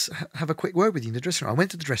would like to have a quick word with you in the dressing room. I went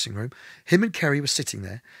to the dressing room. Him and Kerry were sitting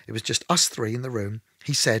there. It was just us three in the room.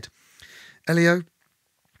 He said, Elio,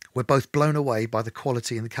 we're both blown away by the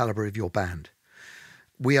quality and the calibre of your band.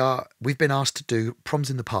 We've been asked to do Proms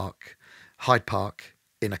in the Park, Hyde Park,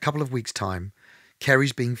 in a couple of weeks' time.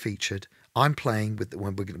 Kerry's being featured. I'm playing with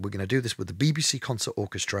we're going to do this with the BBC Concert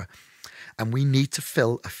Orchestra, and we need to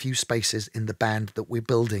fill a few spaces in the band that we're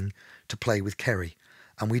building to play with Kerry.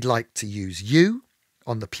 And we'd like to use you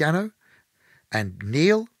on the piano and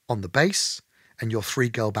Neil on the bass and your 3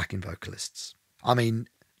 girl backing vocalists. I mean,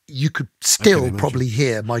 you could still probably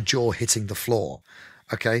hear my jaw hitting the floor,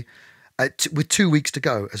 okay? With 2 weeks to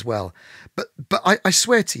go as well. But I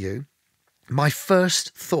swear to you, my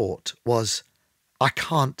first thought was, I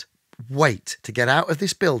can't wait to get out of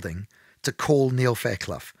this building to call Neil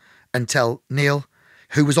Fairclough and tell Neil,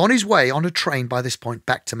 who was on his way on a train by this point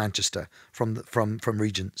back to Manchester from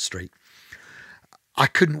Regent Street. I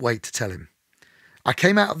couldn't wait to tell him. I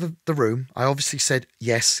came out of the room. I obviously said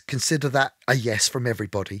yes. Consider that a yes from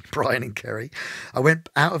everybody, Brian and Kerry. I went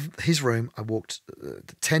out of his room. I walked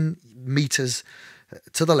 10 metres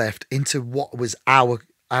to the left into what was our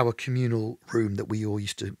communal room that we all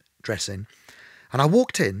used to dress in. And I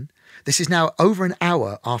walked in. This is now over an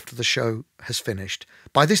hour after the show has finished.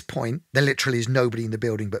 By this point, there literally is nobody in the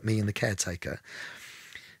building but me and the caretaker.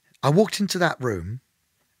 I walked into that room.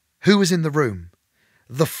 Who was in the room?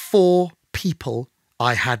 The 4 people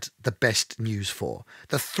I had the best news for.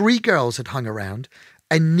 The 3 girls had hung around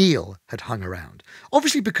and Neil had hung around.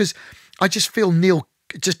 Obviously because I just feel Neil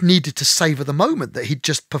just needed to savour the moment that he'd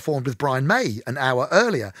just performed with Brian May an hour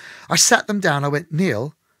earlier. I sat them down. I went,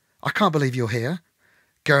 Neil, I can't believe you're here.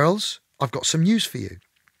 Girls, I've got some news for you.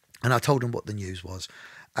 And I told them what the news was.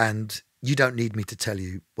 And you don't need me to tell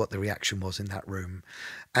you what the reaction was in that room.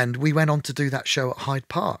 And we went on to do that show at Hyde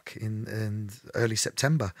Park in early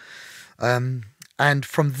September. And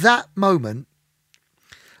from that moment,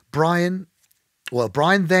 Brian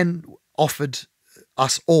then offered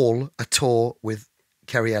us all a tour with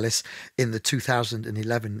Kerry Ellis in the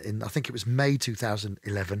 2011, I think it was May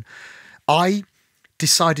 2011. I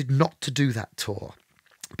decided not to do that tour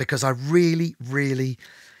because I really, really,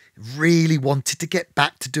 really wanted to get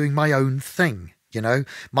back to doing my own thing. You know,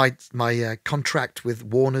 my contract with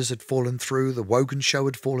Warner's had fallen through, the Wogan show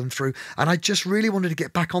had fallen through, and I just really wanted to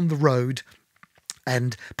get back on the road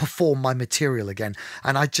and perform my material again.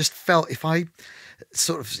 And I just felt if I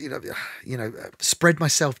sort of, spread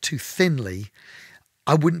myself too thinly,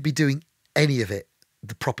 I wouldn't be doing any of it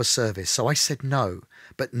the proper service. So I said no,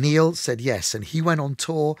 but Neil said yes. And he went on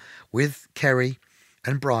tour with Kerry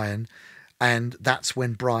and Brian. And that's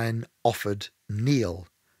when Brian offered Neil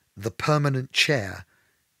the permanent chair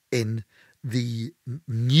in the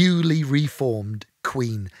newly reformed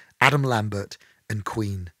Queen, Adam Lambert and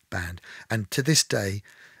Queen band. And to this day,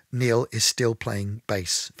 Neil is still playing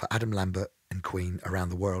bass for Adam Lambert and Queen around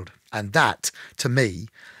the world. And that, to me,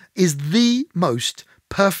 is the most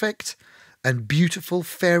perfect and beautiful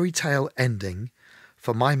fairy tale ending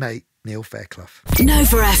for my mate, Neil Fairclough.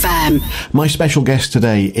 Nova FM. My special guest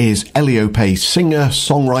today is Elio Pace, singer,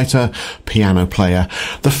 songwriter, piano player.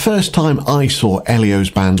 The first time I saw Elio's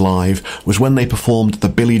band live was when they performed the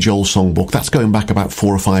Billy Joel songbook. That's going back about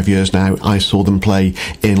 4 or 5 years now. I saw them play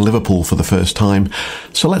in Liverpool for the first time.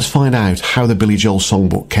 So let's find out how the Billy Joel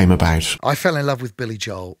songbook came about. I fell in love with Billy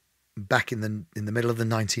Joel back in the middle of the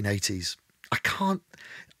 1980s.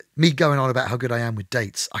 Me going on about how good I am with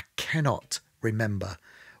dates, I cannot remember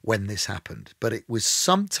when this happened, but it was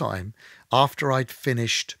sometime after I'd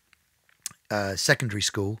finished secondary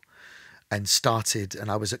school and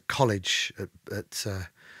I was at college at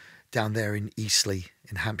down there in Eastleigh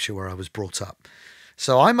in Hampshire, where I was brought up.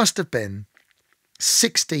 So I must have been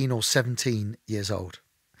 16 or 17 years old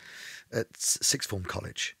at sixth form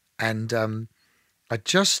college, and I'd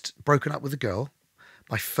just broken up with a girl,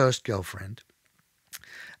 my first girlfriend,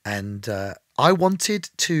 and I wanted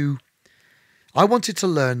to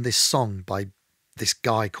learn this song by this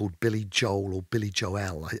guy called Billy Joel or Billy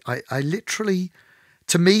Joel. I literally,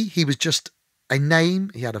 to me, he was just a name.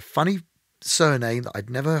 He had a funny surname that I'd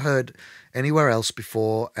never heard anywhere else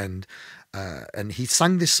before. And he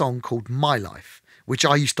sang this song called My Life, which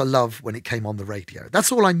I used to love when it came on the radio.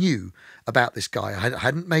 That's all I knew about this guy. I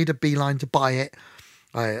hadn't made a beeline to buy it.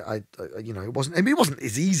 It wasn't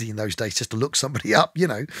as easy in those days just to look somebody up,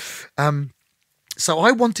 So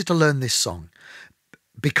I wanted to learn this song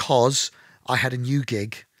because I had a new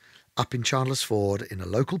gig up in Chandler's Ford in a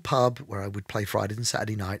local pub where I would play Fridays and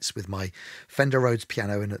Saturday nights with my Fender Rhodes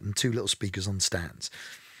piano and 2 little speakers on stands.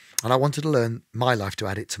 And I wanted to learn My Life to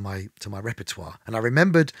add it to my repertoire. And I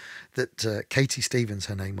remembered that Katie Stevens,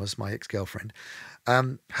 her name was, my ex-girlfriend,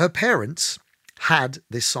 her parents had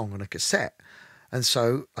this song on a cassette. And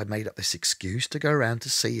so I made up this excuse to go around to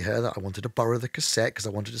see her, that I wanted to borrow the cassette because I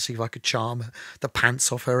wanted to see if I could charm the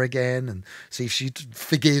pants off her again and see if she'd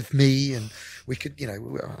forgive me. And we could, I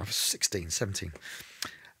was 16, 17.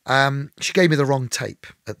 She gave me the wrong tape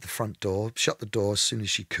at the front door, shut the door as soon as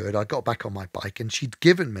she could. I got back on my bike and she'd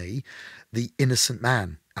given me the Innocent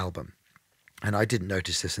Man album. And I didn't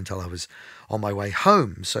notice this until I was on my way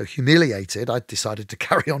home. So humiliated, I decided to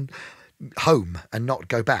carry on home and not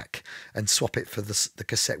go back and swap it for the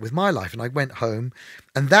cassette with My Life. And I went home,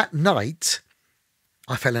 and that night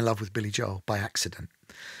I fell in love with Billy Joel by accident.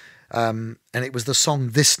 And it was the song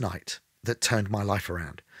This Night that turned my life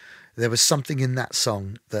around. There was something in that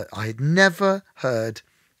song that I had never heard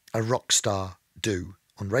a rock star do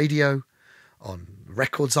on radio, on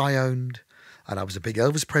records I owned. And I was a big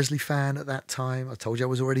Elvis Presley fan at that time. I told you I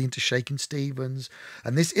was already into Shakin' Stevens.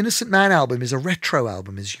 And this Innocent Man album is a retro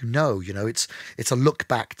album, as you know. It's a look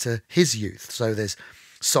back to his youth. So there's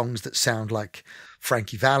songs that sound like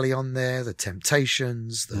Frankie Valli on there, The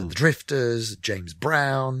Temptations, the Drifters, James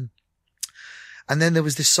Brown. And then there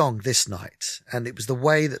was this song, This Night. And it was the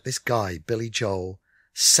way that this guy, Billy Joel,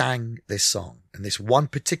 sang this song. And this one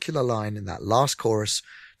particular line in that last chorus,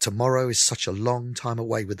 tomorrow is such a long time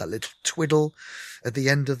away, with that little twiddle at the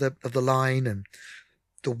end of the line, and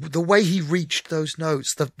the way he reached those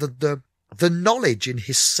notes, the knowledge in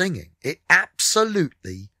his singing, it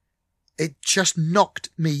just knocked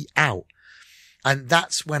me out. And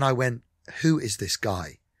that's when I went, who is this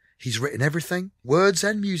guy? He's written everything, words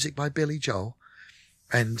and music by Billy Joel,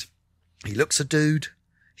 and he looks a dude.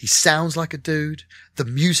 He sounds like a dude. The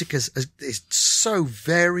music is so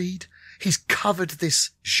varied. He's covered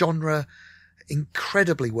this genre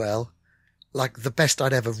incredibly well, like the best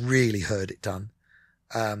I'd ever really heard it done.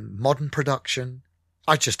 Modern production.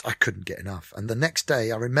 I couldn't get enough. And the next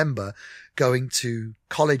day, I remember going to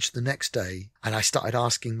college the next day, and I started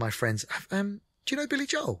asking my friends, do you know Billy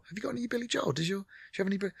Joel? Have you got any Billy Joel? Do you have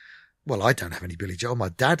any? Well, I don't have any Billy Joel. My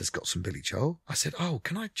dad has got some Billy Joel. I said, do you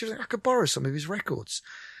think I could borrow some of his records?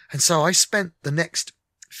 And so I spent the next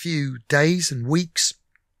few days and weeks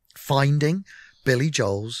finding Billy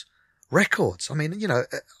Joel's records. I mean,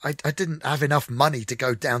 I didn't have enough money to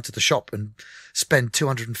go down to the shop and spend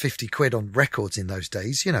 250 quid on records in those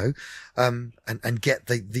days, and get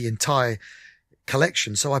the entire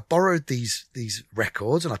collection. So I borrowed these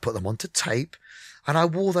records and I put them onto tape, and I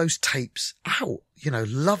wore those tapes out,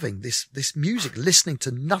 loving this music, listening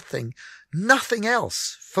to nothing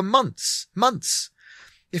else for months,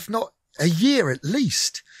 if not a year at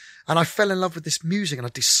least. And I fell in love with this music, and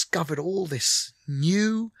I discovered all this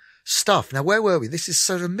new stuff. Now, where were we? This is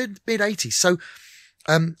sort of mid 80s. So,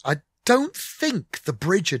 I don't think The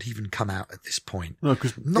Bridge had even come out at this point. No,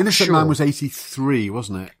 because Innocent Man was 83,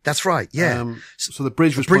 wasn't it? That's right. Yeah. So The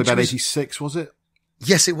Bridge was probably about 86, was it?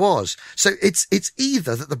 Yes, it was. So it's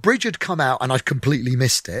either that The Bridge had come out and I'd completely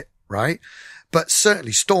missed it, right? But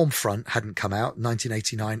certainly Stormfront hadn't come out in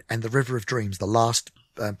 1989, and The River of Dreams, the last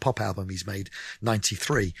pop album he's made,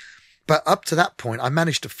 93. But up to that point, I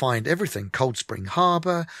managed to find everything. Cold Spring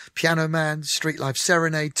Harbor, Piano Man, Street Life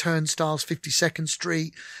Serenade, Turnstiles, 52nd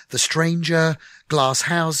Street, The Stranger, Glass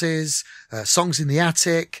Houses, Songs in the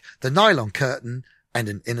Attic, The Nylon Curtain, and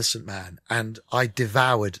An Innocent Man. And I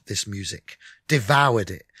devoured this music. Devoured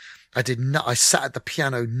it. I sat at the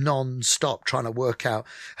piano non-stop trying to work out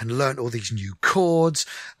and learnt all these new chords.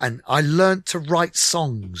 And I learnt to write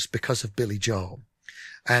songs because of Billy Joel.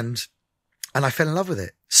 And I fell in love with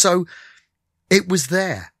it. So it was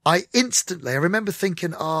there. I remember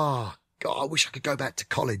thinking, oh God, I wish I could go back to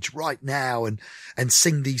college right now and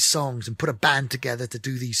sing these songs and put a band together to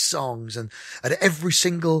do these songs. And at every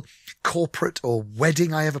single corporate or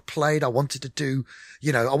wedding I ever played, I wanted to do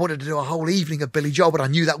a whole evening of Billy Joel, but I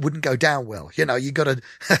knew that wouldn't go down well. You gotta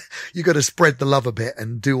spread the love a bit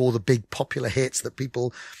and do all the big popular hits that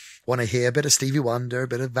people want to hear. A bit of Stevie Wonder, a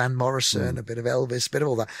bit of Van Morrison, a bit of Elvis, a bit of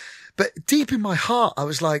all that. But deep in my heart, I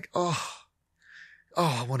was like, I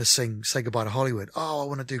want to say goodbye to Hollywood. I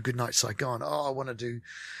want to do Goodnight Saigon. I want to do,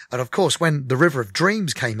 and of course, when The River of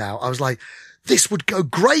Dreams came out, I was like, this would go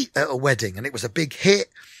great at a wedding. And it was a big hit,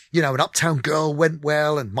 and Uptown Girl went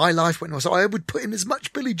well and My Life went well. So I would put in as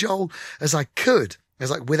much Billy Joel as I could,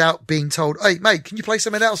 without being told, hey, mate, can you play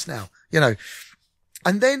something else now?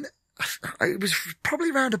 And then it was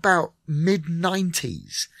probably around about mid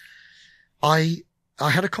 90s. I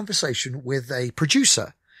had a conversation with a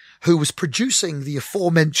producer who was producing the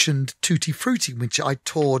aforementioned Tutti Frutti, which I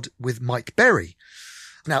toured with Mike Berry.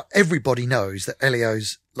 Now, everybody knows that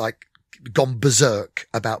Elio's like gone berserk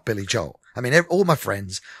about Billy Joel. I mean, all my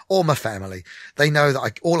friends, all my family, they know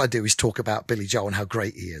that all I do is talk about Billy Joel and how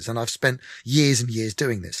great he is. And I've spent years and years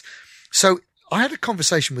doing this. So I had a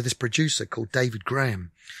conversation with this producer called David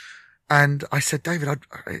Graham. And I said, David,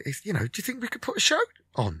 do you think we could put a show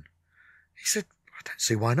on? He said, I don't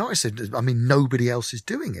see why not. I said, I mean, nobody else is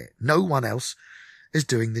doing it. No one else is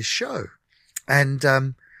doing this show.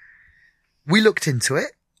 And we looked into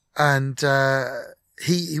it, and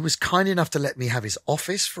he was kind enough to let me have his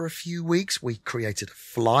office for a few weeks. We created a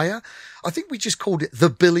flyer. I think we just called it The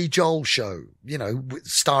Billy Joel Show,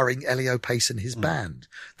 starring Elio Pace and his band,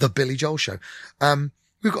 The Billy Joel Show.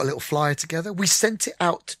 We got a little flyer together. We sent it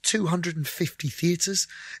out to 250 theatres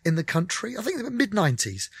in the country. I think they were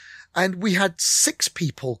mid-90s. And we had 6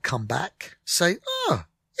 people come back say, oh,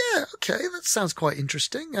 yeah, okay, that sounds quite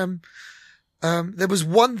interesting. There was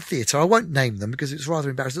one theatre, I won't name them because it's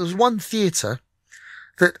rather embarrassing. There was one theatre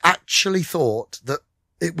that actually thought that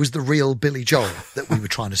it was the real Billy Joel that we were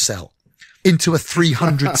trying to sell into a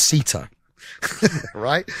 300-seater,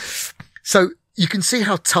 right? So you can see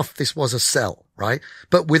how tough this was a sell, right?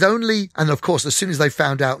 But with and of course, as soon as they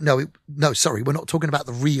found out, no, sorry, we're not talking about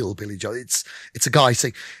the real Billy Joel. It's a guy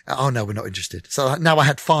saying, oh no, we're not interested. So now I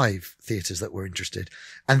had 5 theatres that were interested,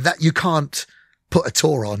 and that you can't put a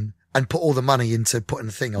tour on and put all the money into putting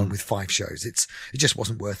the thing on with 5 shows. It just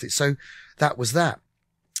wasn't worth it. So that was that.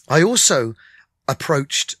 I also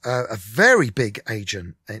approached a very big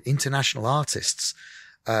agent, international artists,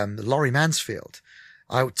 Laurie Mansfield.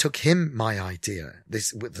 I took him my idea.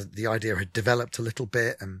 The idea had developed a little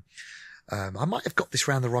bit, and I might have got this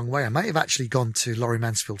round the wrong way. I may have actually gone to Laurie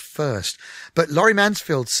Mansfield first, but Laurie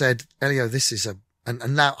Mansfield said, Elio, this is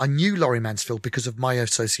and now I knew Laurie Mansfield because of my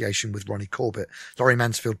association with Ronnie Corbett. Laurie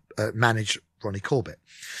Mansfield managed Ronnie Corbett,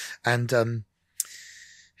 and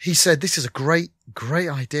he said, this is a great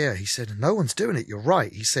idea. He said, no one's doing it. You're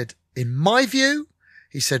right. He said, in my view,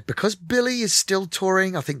 he said, because Billy is still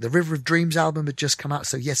touring, I think the River of Dreams album had just come out.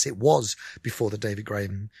 So yes, it was before the David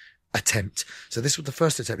Graham attempt. So this was the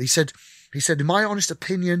first attempt. He said, in my honest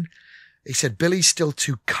opinion, he said, Billy's still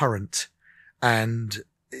too current and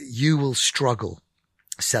you will struggle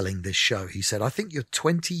selling this show. He said, I think you're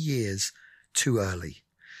 20 years too early.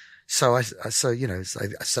 So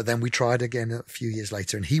then we tried again a few years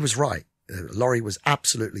later, and he was right. Laurie was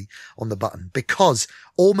absolutely on the button, because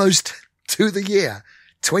almost to the year,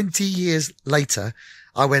 20 years later,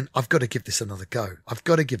 I went, I've got to give this another go.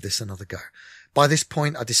 By this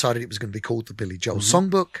point, I decided it was going to be called the Billy Joel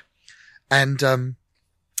Songbook. And,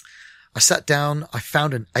 I sat down, I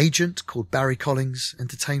found an agent called Barry Collins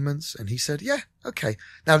Entertainments, and he said, yeah, okay.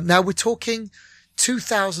 Now we're talking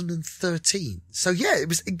 2013. So yeah, it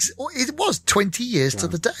was 20 years to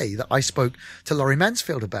the day that I spoke to Laurie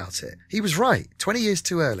Mansfield about it. He was right. 20 years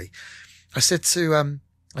too early. I said to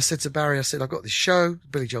Barry, I've got this show,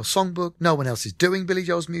 Billy Joel Songbook. No one else is doing Billy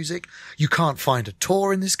Joel's music. You can't find a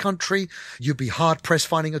tour in this country. You'd be hard pressed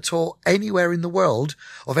finding a tour anywhere in the world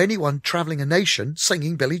of anyone traveling a nation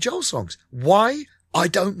singing Billy Joel songs. Why? I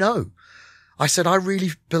don't know. I said, I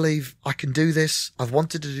really believe I can do this. I've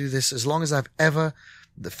wanted to do this as long as I've ever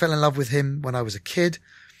fell in love with him when I was a kid.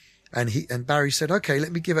 And Barry said, okay,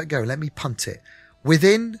 let me give it a go. Let me punt it.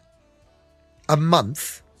 Within a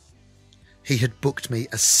month, he had booked me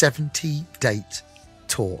a 70-date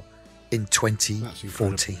tour in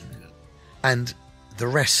 2014. And the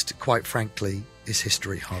rest, quite frankly, is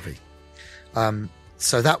history, Harvey.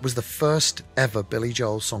 So that was the first ever Billy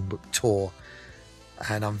Joel Songbook tour.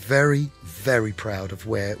 And I'm very, very proud of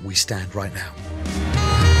where we stand right now.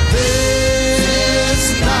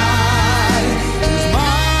 This night is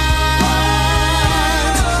mine.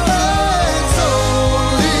 It's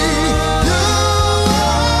only you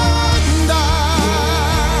and I.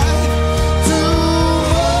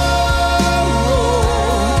 Tomorrow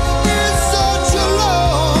is such a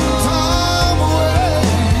long time away.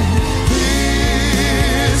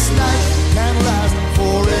 This night can last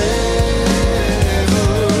forever.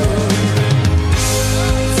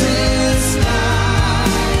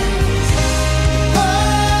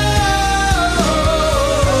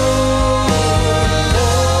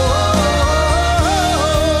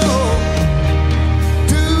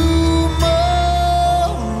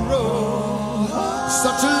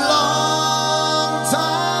 Such a long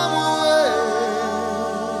time away.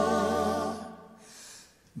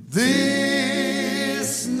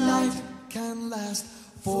 This night can last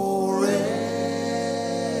forever.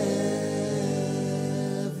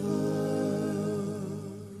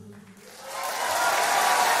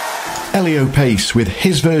 Elio Pace with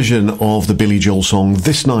his version of the Billy Joel song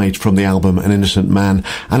This Night from the album An Innocent Man,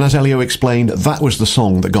 and as Elio explained, that was the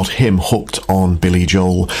song that got him hooked on Billy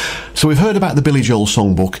Joel. So we've heard about the Billy Joel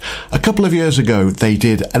songbook. A couple of years ago they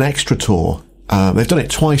did an extra tour. They've done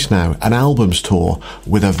it twice now, an albums tour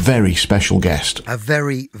with a very special guest. A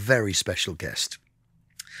very, very special guest.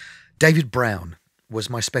 David Brown was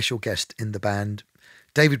my special guest in the band.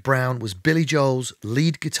 David Brown was Billy Joel's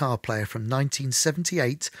lead guitar player from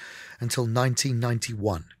 1978 until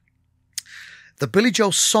 1991. The Billy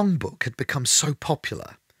Joel songbook had become so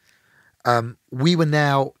popular. We were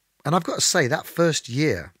now, and I've got to say, that first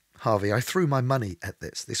year, Harvey, I threw my money at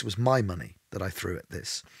this. This was my money that I threw at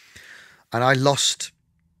this. And I lost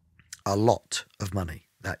a lot of money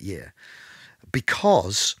that year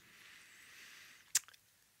because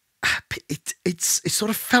it sort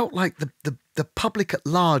of felt like the public at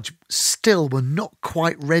large still were not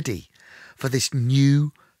quite ready for this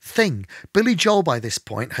new thing. Billy Joel by this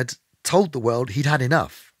point had told the world he'd had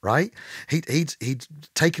enough, right? He'd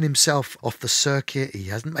taken himself off the circuit. He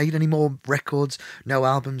hasn't made any more records, no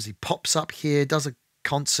albums. He pops up here, does a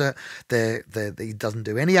concert. He doesn't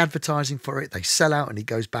do any advertising for it. They sell out and he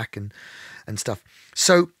goes back and stuff.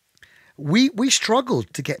 So we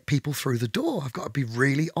struggled to get people through the door. I've got to be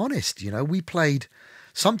really honest. You know, we played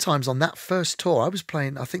sometimes on that first tour. I was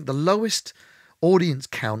playing, I think the lowest audience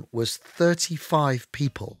count was 35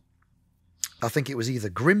 people. I think it was either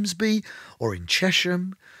Grimsby or in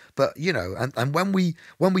Chesham. But, you know, and when we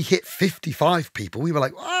hit 55 people, we were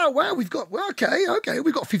like, oh, wow, we've got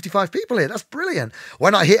 55 people here. That's brilliant.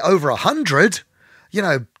 When I hit over 100, you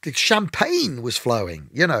know, champagne was flowing,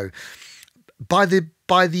 you know. By the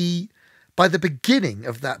beginning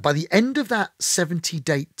of that, by the end of that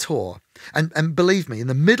 70-date tour, and believe me, in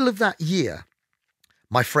the middle of that year,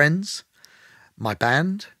 my friends, my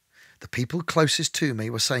band, the people closest to me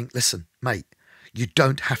were saying, listen, mate, you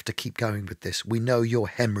don't have to keep going with this. We know you're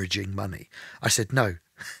hemorrhaging money. I said, no,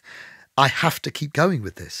 I have to keep going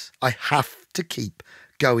with this. I have to keep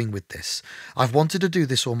going with this. I've wanted to do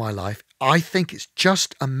this all my life. I think it's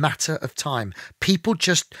just a matter of time.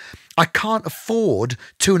 I can't afford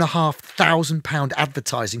 £2,500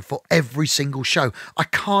 advertising for every single show. I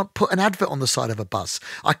can't put an advert on the side of a bus.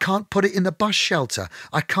 I can't put it in the bus shelter.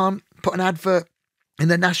 I can't put an advert in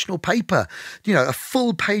the national paper, you know, a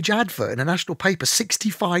full page advert in a national paper,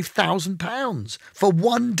 £65,000 for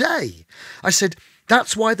one day. I said,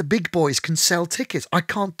 that's why the big boys can sell tickets. I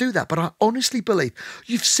can't do that. But I honestly believe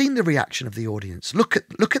you've seen the reaction of the audience. Look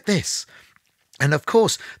at this. And of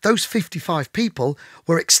course, those 55 people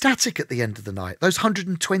were ecstatic at the end of the night. Those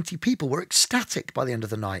 120 people were ecstatic by the end of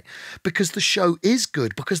the night because the show is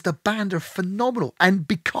good, because the band are phenomenal, and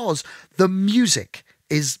because the music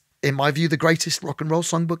is, in my view, the greatest rock and roll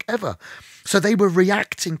songbook ever. So they were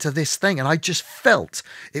reacting to this thing, and I just felt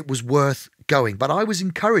it was worth going. But I was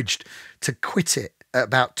encouraged to quit it at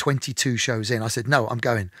about 22 shows in. I said, no, I'm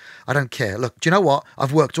going. I don't care. Look, do you know what?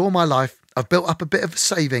 I've worked all my life. I've built up a bit of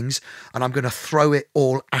savings, and I'm going to throw it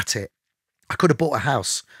all at it. I could have bought a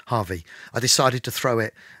house, Harvey. I decided to throw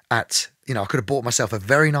it at, you know, I could have bought myself a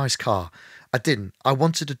very nice car. I didn't. I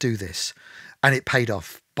wanted to do this, and it paid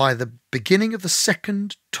off. By the beginning of the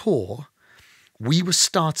second tour, we were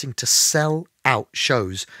starting to sell out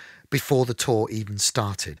shows before the tour even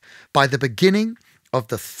started. By the beginning of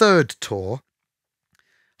the third tour,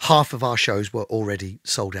 half of our shows were already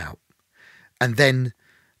sold out. And then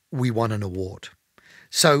we won an award.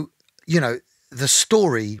 So, you know, the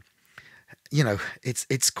story, you know,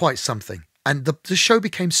 it's quite something. And the show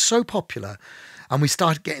became so popular, and we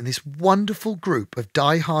started getting this wonderful group of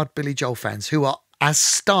die-hard Billy Joel fans who are as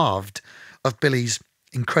starved of Billy's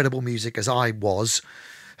incredible music as I was,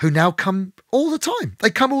 who now come all the time. They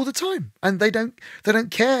come all the time, and they don't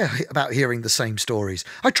care about hearing the same stories.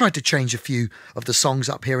 I tried to change a few of the songs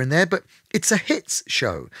up here and there, but it's a hits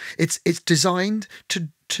show. It's designed to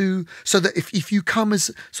so that if you come as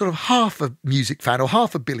sort of half a music fan or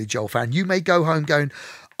half a Billy Joel fan, you may go home going,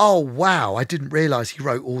 oh, wow, I didn't realise he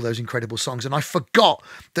wrote all those incredible songs, and I forgot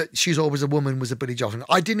that She's Always a Woman was a Billy Joel song.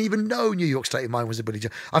 I didn't even know New York State of Mind was a Billy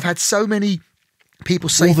Joel. I've had so many people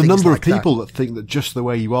say things like that. Well, the number of people that think that Just the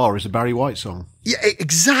Way You Are is a Barry White song. Yeah,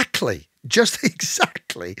 exactly. Just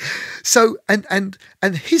exactly. So, and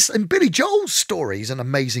Billy Joel's story is an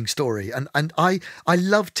amazing story, and I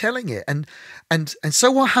love telling it. And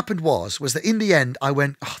so what happened was that in the end I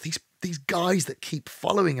went, oh, these guys that keep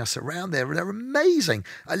following us around there, they're amazing.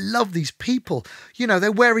 I love these people. You know,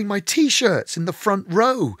 they're wearing my T-shirts in the front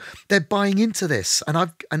row. They're buying into this, and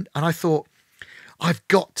I thought, I've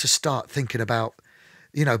got to start thinking about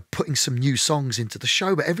putting some new songs into the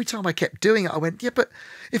show. But every time I kept doing it, I went, yeah, but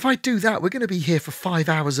if I do that, we're going to be here for 5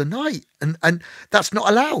 hours a night. And that's not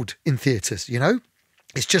allowed in theatres,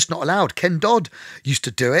 It's just not allowed. Ken Dodd used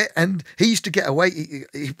to do it, and he used to get away.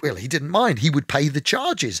 He didn't mind. He would pay the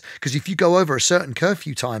charges, because if you go over a certain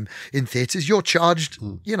curfew time in theatres, you're charged,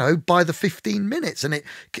 by the 15 minutes, and it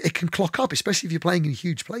can clock up, especially if you're playing in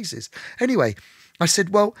huge places. Anyway, I said,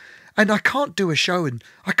 well, and I can't do a show, and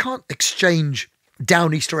I can't exchange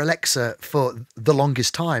Downeaster Alexa for The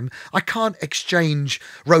Longest Time. I can't exchange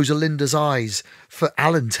Rosalinda's Eyes for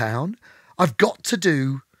Allentown. I've got to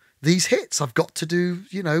do these hits. I've got to do,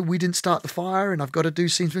 We Didn't Start the Fire, and I've got to do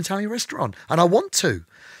Scenes from an Italian Restaurant, and I want to.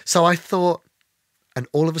 So I thought, and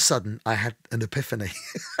all of a sudden I had an epiphany.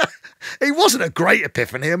 It wasn't a great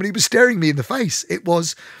epiphany. I mean, he was staring me in the face. It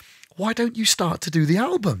was, why don't you start to do the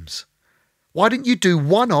albums? Why don't you do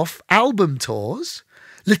one-off album tours,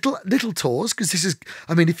 little tours? Because this is,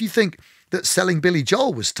 if you think that selling Billy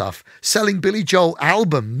Joel was tough, selling Billy Joel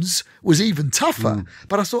albums was even tougher.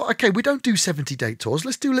 But I thought, okay, we don't do 70-date tours.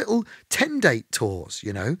 Let's do little 10-date tours,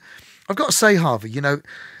 I've got to say, Harvey,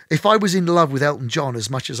 if I was in love with Elton John as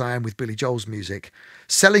much as I am with Billy Joel's music,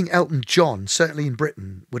 selling Elton John, certainly in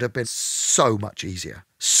Britain, would have been so much easier.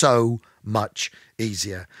 So much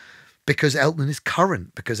easier. Because Elton is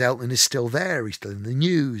current, because Elton is still there. He's still in the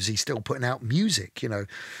news. He's still putting out music,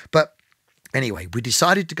 But anyway, we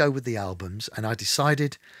decided to go with the albums, and I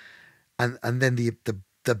decided, and then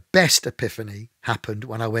the best epiphany happened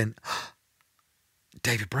when I went, oh,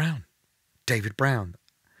 David Brown. David Brown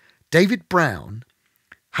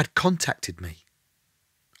had contacted me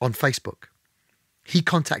on Facebook. He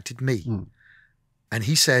contacted me, and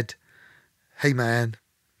he said, hey man,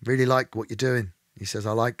 really like what you're doing. He says,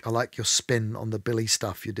 I like your spin on the Billy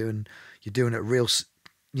stuff. You're doing a real,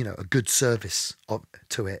 a good service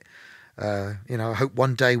to it. I hope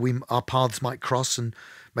one day our paths might cross and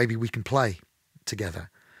maybe we can play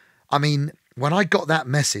together. I mean, when I got that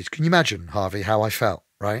message, can you imagine, Harvey, how I felt,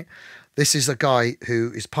 right? This is a guy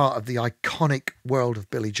who is part of the iconic world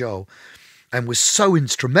of Billy Joel and was so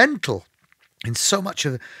instrumental in so much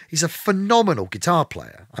of. He's a phenomenal guitar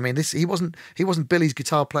player. I mean, he wasn't Billy's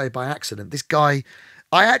guitar player by accident. This guy,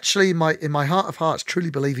 I actually, in my heart of hearts,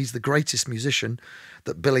 truly believe he's the greatest musician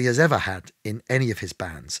that Billy has ever had in any of his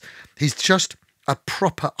bands. He's just a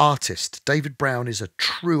proper artist. David Brown is a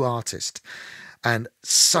true artist and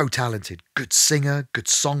so talented. Good singer, good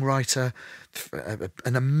songwriter,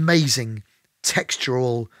 an amazing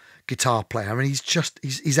textural guitar player. I mean,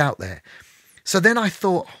 he's out there. So then I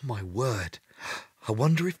thought, oh my word, I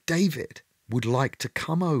wonder if David would like to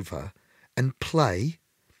come over and play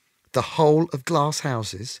the whole of Glass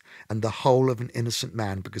Houses and the whole of An Innocent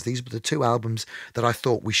Man, because these were the two albums that I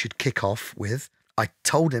thought we should kick off with. I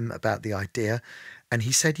told him about the idea and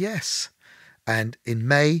he said yes. And in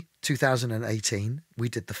May 2018, we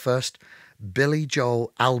did the first Billy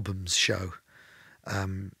Joel albums show.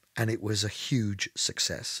 And it was a huge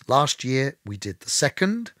success. Last year, we did the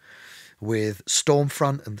second with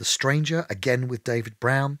Stormfront and The Stranger, again with David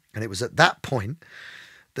Brown. And it was at that point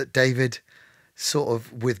that David, sort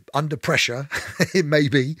of under pressure, it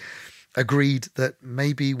maybe agreed that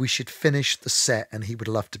maybe we should finish the set and he would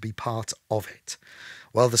love to be part of it.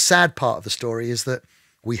 Well, the sad part of the story is that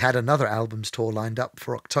we had another albums tour lined up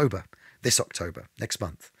for this October, next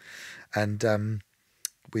month. And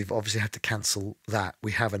we've obviously had to cancel that.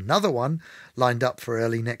 We have another one lined up for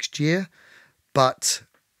early next year, but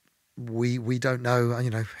we don't know,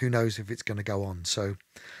 who knows if it's going to go on. So,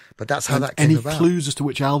 but that's how that came about. Any clues as to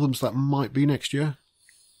which albums that might be next year?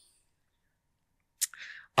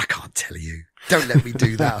 I can't tell you. Don't let me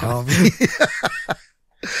do that, Harvey.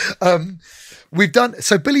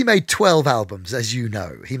 So Billy made 12 albums, as you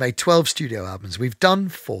know. He made 12 studio albums. We've done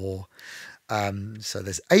 4. So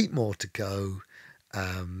there's 8 more to go.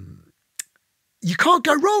 You can't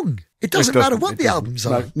go wrong. It doesn't matter what the albums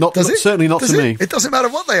are. No, certainly not to me. It doesn't matter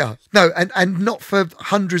what they are. No, and not for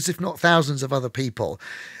hundreds, if not thousands of other people.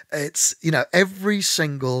 It's, every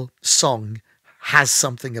single song has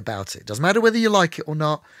something about it. Doesn't matter whether you like it or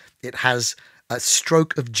not. It has a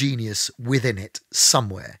stroke of genius within it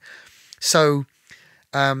somewhere. So,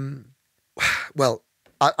 well,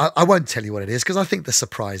 I won't tell you what it is because I think the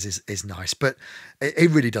surprise is nice, but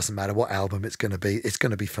it really doesn't matter what album it's going to be. It's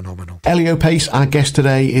going to be phenomenal. Elio Pace, our guest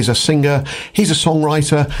today, is a singer, he's a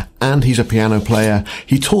songwriter, and he's a piano player.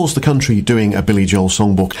 He tours the country doing a Billy Joel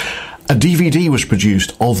songbook. A DVD was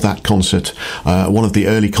produced of that concert, one of the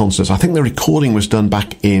early concerts. I think the recording was done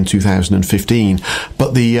back in 2015,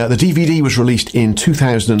 but the DVD was released in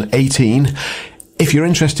 2018. If you're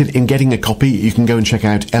interested in getting a copy, you can go and check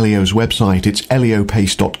out Elio's website. It's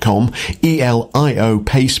eliopace.com, E-L-I-O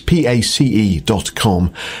pace,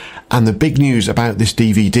 P-A-C-E.com. And the big news about this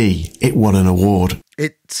DVD, it won an award.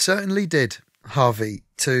 It certainly did, Harvey.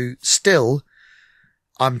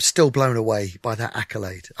 I'm still blown away by that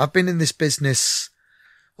accolade. I've been in this business,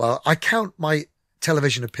 well, I count my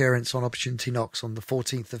television appearance on Opportunity Knocks on the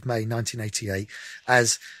 14th of May, 1988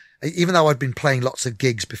 as, even though I'd been playing lots of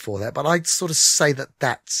gigs before that, but I'd sort of say that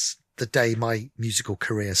that's the day my musical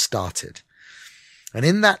career started. And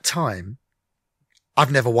in that time,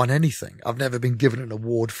 I've never won anything. I've never been given an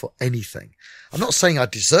award for anything. I'm not saying I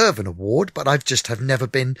deserve an award, but I've just have never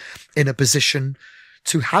been in a position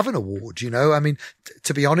to have an award, you know. I mean,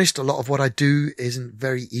 to be honest, a lot of what I do isn't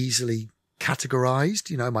very easily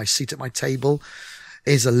categorized. You know, my seat at my table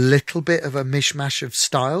is a little bit of a mishmash of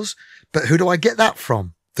styles, but who do I get that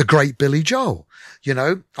from? The great Billy Joel. You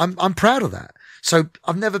know, I'm proud of that. So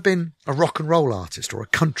I've never been a rock and roll artist or a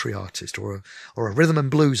country artist or a rhythm and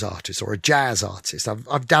blues artist or a jazz artist.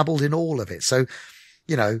 I've dabbled in all of it. So,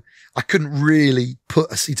 you know, I couldn't really put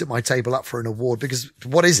a seat at my table up for an award because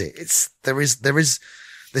what is it?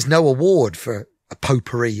 There's no award for a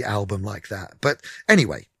potpourri album like that. But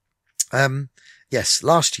anyway, yes,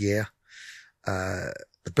 last year,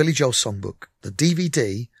 the Billy Joel Songbook, the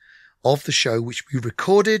DVD of the show, which we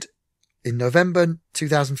recorded in November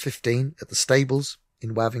 2015 at the Stables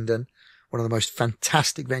in Wavingdon, one of the most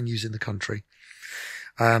fantastic venues in the country.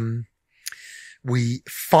 We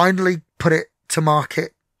finally put it to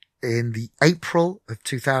market in the April of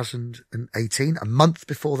 2018, a month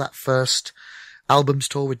before that first albums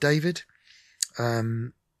tour with David.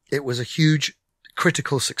 It was a huge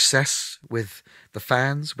critical success with the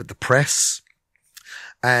fans, with the press.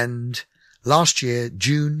 And last year,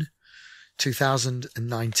 June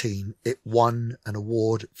 2019, it won an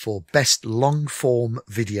award for Best Long Form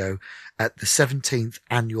Video at the 17th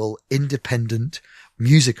Annual Independent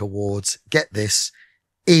Music Awards. Get this,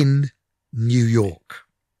 in New York.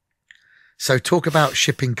 So talk about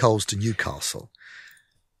shipping coals to Newcastle.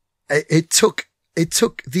 It took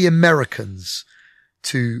the Americans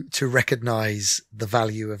to recognize the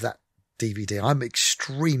value of that DVD. I'm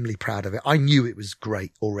extremely proud of it. I knew it was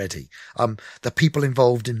great already. The people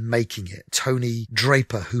involved in making it, Tony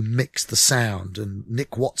Draper, who mixed the sound, and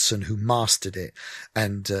Nick Watson, who mastered it,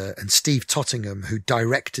 and Steve Tottingham, who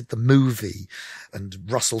directed the movie, and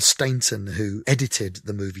Russell Stainton, who edited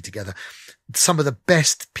the movie together. Some of the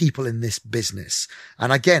best people in this business.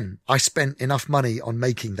 And again, I spent enough money on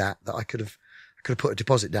making that I could have put a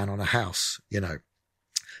deposit down on a house, you know,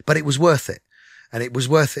 but it was worth it. And it was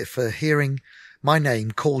worth it for hearing my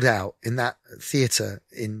name called out in that theatre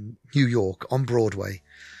in New York on Broadway.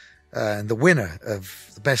 And the winner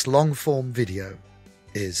of the best long form video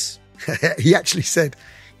is, he actually said,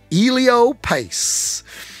 Elio Pace.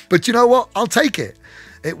 But you know what? I'll take it.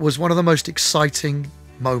 It was one of the most exciting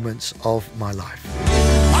moments of my life.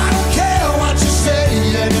 I don't care what you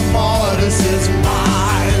say anymore. This is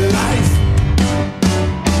my life.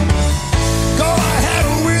 Go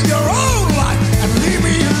ahead with your own life and leave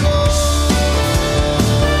me alone.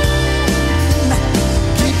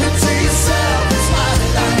 Keep it to yourself. It's my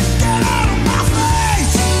life. Get out of my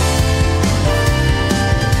face.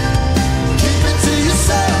 Keep it to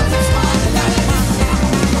yourself. It's my life.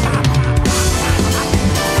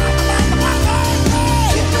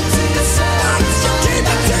 Keep it to yourself. Keep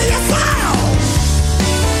it to yourself.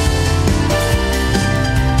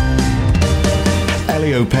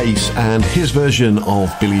 Elio Pace and his version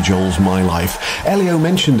of Billy Joel's My Life. Elio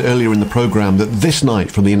mentioned earlier in the programme that This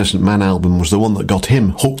Night from the Innocent Man album was the one that got him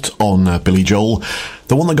hooked on Billy Joel.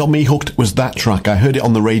 The one that got me hooked was that track. I heard it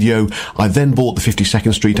on the radio. I then bought the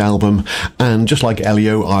 52nd Street album, and just like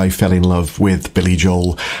Elio, I fell in love with Billy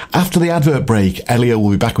Joel. After the advert break, Elio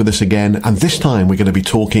will be back with us again, and this time we're going to be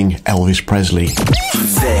talking Elvis Presley.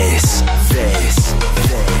 This is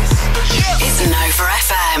Nova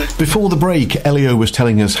FM. Before the break, Elio was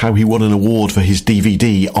telling us how he won an award for his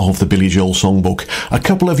DVD of the Billy Joel Songbook. A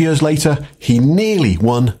couple of years later, he nearly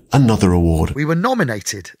won another award. We were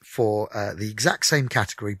nominated for the exact same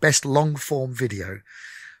category, Best Long Form Video,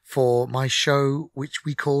 for my show, which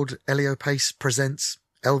we called Elio Pace Presents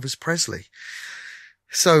Elvis Presley.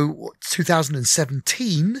 So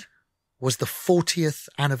 2017 was the 40th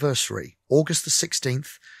anniversary, August the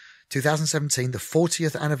 16th, 2017, the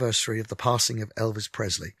 40th anniversary of the passing of Elvis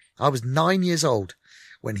Presley. I was 9 years old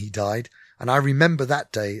when he died, and I remember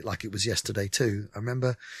that day like it was yesterday too. I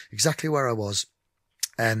remember exactly where I was,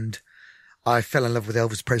 and I fell in love with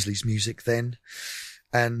Elvis Presley's music then.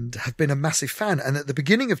 and have been a massive fan. And at the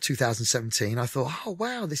beginning of 2017, I thought, oh,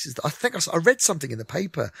 wow, I read something in the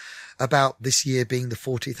paper about this year being the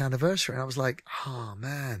 40th anniversary. And I was like, oh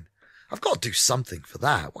man, I've got to do something for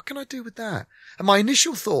that. What can I do with that? And my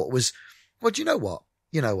initial thought was, well, do you know what?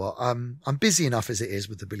 I'm busy enough as it is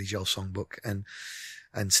with the Billy Joel songbook and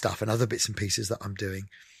stuff and other bits and pieces that I'm doing.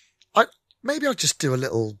 Maybe I'll just do a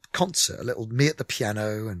little concert, a little me at the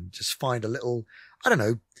piano, and just find a little, I don't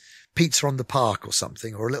know, pizza on the park or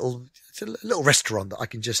something, or a little restaurant that I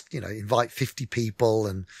can just, invite 50 people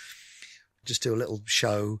and just do a little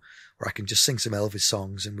show where I can just sing some Elvis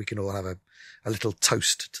songs and we can all have a little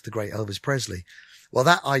toast to the great Elvis Presley. Well,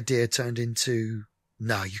 that idea turned into,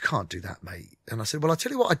 no, you can't do that, mate. And I said, well, I'll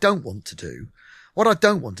tell you what I don't want to do. What I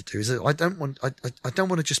don't want to do is I don't want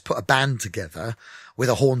to just put a band together with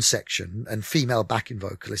a horn section and female backing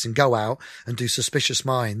vocalists and go out and do Suspicious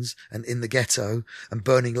Minds and In the Ghetto and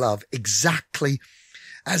Burning Love exactly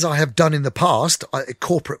as I have done in the past at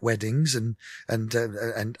corporate weddings and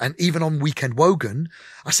even on Weekend Wogan.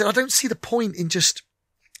 I said, I don't see the point in just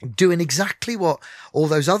doing exactly what all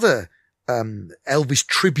those other Elvis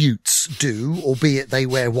tributes do, albeit they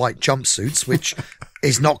wear white jumpsuits, which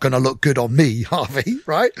is not going to look good on me, Harvey,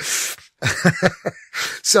 right?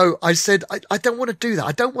 So I said, I don't want to do that.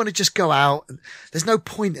 I don't want to just go out. There's no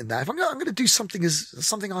point in that. If I'm going to do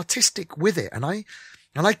something artistic with it. And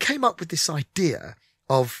I came up with this idea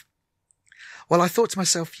of, well, I thought to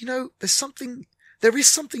myself, there is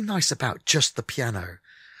something nice about just the piano.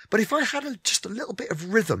 But if I had just a little bit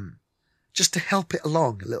of rhythm, just to help it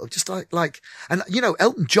along a little, just and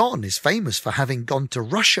Elton John is famous for having gone to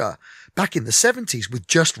Russia back in the 70s with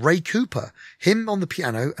just Ray Cooper, him on the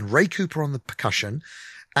piano and Ray Cooper on the percussion.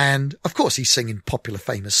 And of course he's singing popular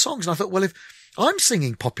famous songs. And I thought, well, if I'm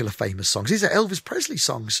singing popular famous songs, these are Elvis Presley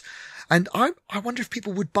songs. And I wonder if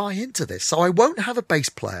people would buy into this. So I won't have a bass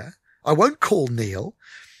player. I won't call Neil,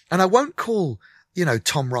 and I won't call,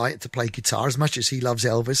 Tom Wright to play guitar, as much as he loves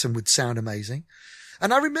Elvis and would sound amazing.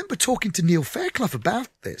 And I remember talking to Neil Fairclough about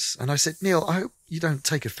this. And I said, Neil, I hope you don't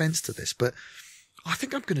take offense to this, but I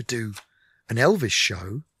think I'm going to do an Elvis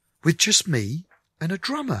show with just me and a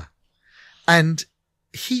drummer. And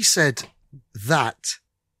he said, that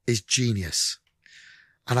is genius.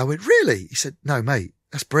 And I went, really? He said, no, mate,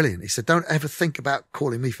 that's brilliant. He said, don't ever think about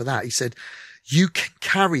calling me for that. He said, you can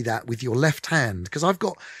carry that with your left hand, because I've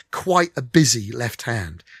got quite a busy left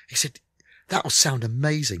hand. He said, that'll sound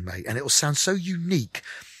amazing, mate. And it'll sound so unique.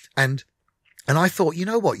 And I thought, you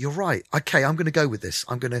know what? You're right. Okay. I'm going to go with this.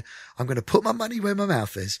 I'm going to put my money where my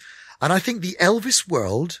mouth is. And I think the Elvis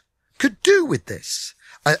world could do with this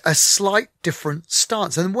a slight different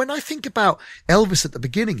stance. And when I think about Elvis at the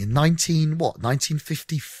beginning in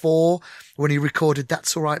 1954, when he recorded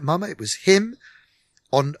That's All Right, Mama, it was him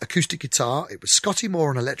on acoustic guitar. It was Scotty Moore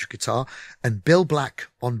on electric guitar and Bill Black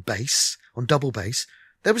on bass, on double bass.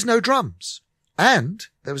 There was no drums and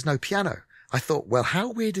there was no piano. I thought, well,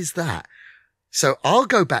 how weird is that? So I'll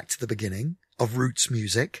go back to the beginning of roots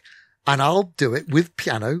music and I'll do it with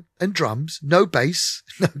piano and drums, no bass,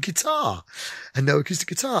 no guitar and no acoustic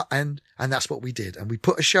guitar. And that's what we did. And we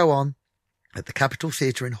put a show on at the Capitol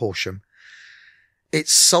Theatre in Horsham. It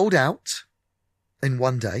sold out in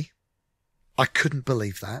one day. I couldn't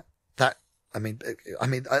believe that. I mean,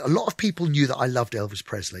 a lot of people knew that I loved Elvis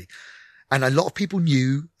Presley. And a lot of people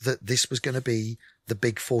knew that this was going to be the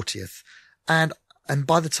big 40th. And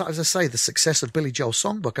by the time, as I say, the success of Billy Joel's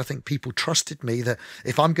songbook, I think people trusted me that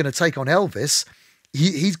if I'm going to take on Elvis,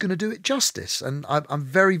 he's going to do it justice. And I'm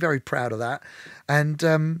very, very proud of that.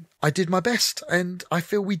 And I did my best and I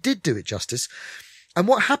feel we did do it justice. And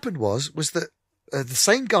what happened was that the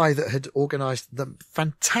same guy that had organized the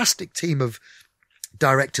fantastic team of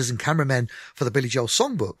directors and cameramen for the Billy Joel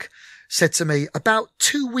songbook said to me about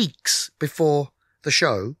 2 weeks before the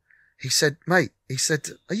show, he said, mate,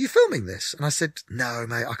 are you filming this? And I said, no,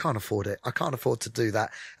 mate, I can't afford it. I can't afford to do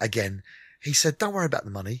that again. He said, don't worry about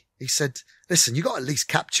the money. He said, listen, you got to at least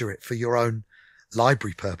capture it for your own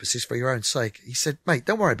library purposes, for your own sake. He said, mate,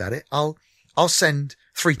 don't worry about it. I'll send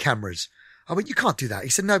 3 cameras. I went, you can't do that. He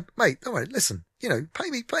said, no, mate, don't worry. Listen, pay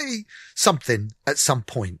me something at some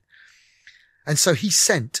point. And so he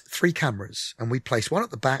sent 3 cameras and we placed one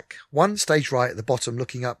at the back, one stage right at the bottom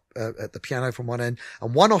looking up at the piano from one end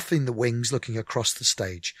and one off in the wings looking across the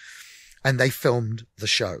stage. And they filmed the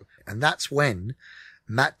show. And that's when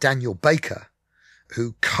Matt Daniel Baker,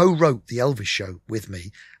 who co-wrote the Elvis show with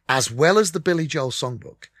me, as well as the Billy Joel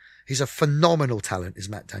songbook. He's a phenomenal talent, is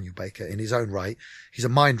Matt Daniel Baker in his own right. He's a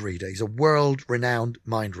mind reader. He's a world-renowned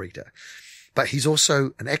mind reader. But he's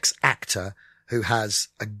also an ex-actor who has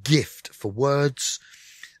a gift for words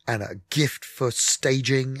and a gift for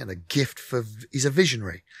staging and a gift for, he's a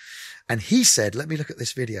visionary. And he said, let me look at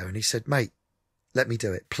this video. And he said, mate, let me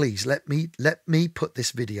do it. Please let me put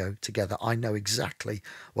this video together. I know exactly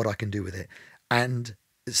what I can do with it. And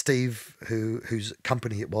Steve, whose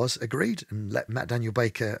company it was, agreed and let Matt Daniel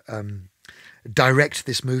Baker direct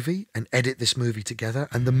this movie and edit this movie together.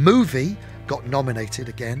 And the movie got nominated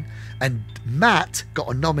again, and Matt got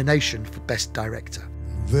a nomination for Best Director.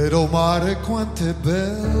 Vedo mare quante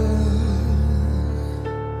belle,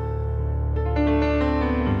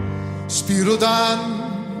 spiro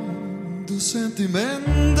dando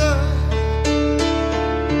sentimento,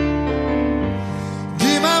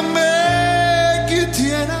 dimmi a me chi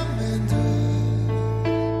tiene a mente,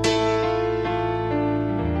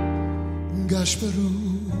 Gasperu,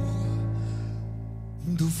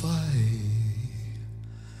 tu fai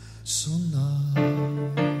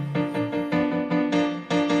sonnare.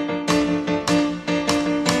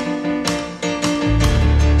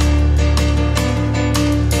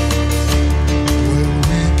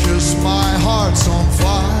 Hearts on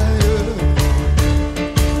fire,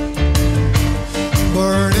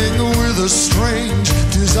 burning with a strange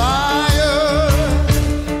desire,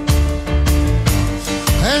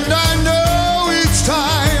 and I know each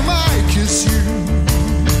time I kiss you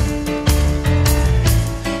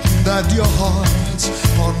that your heart's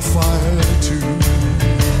on fire too.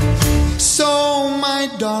 So my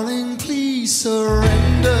darling, please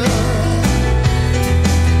surrender.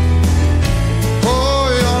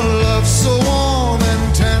 So warm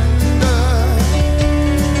and tender,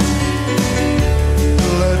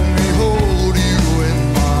 let me hold you in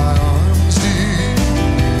my arms deep,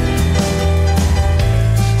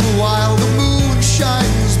 while the moon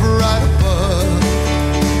shines bright above.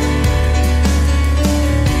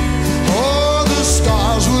 Oh, the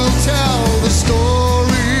stars will tell the story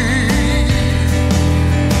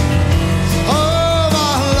of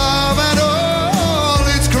our love and all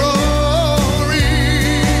its glory.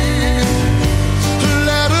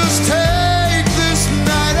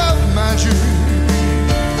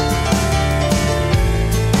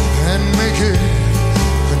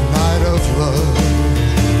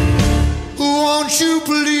 Won't you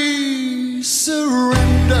please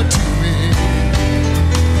surrender to me?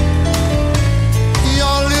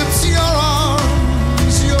 Your lips, your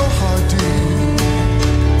arms, your heart, dear.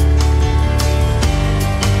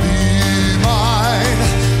 Be mine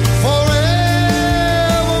forevermore.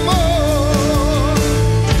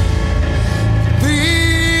 Be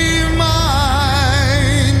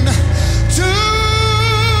mine tonight.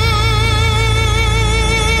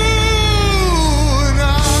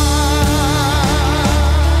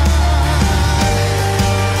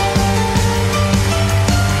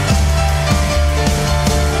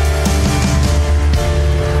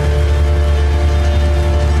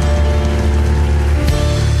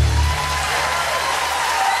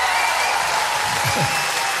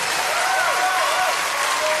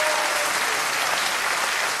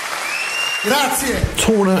 Grazie.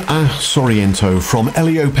 Torna a Sorrento from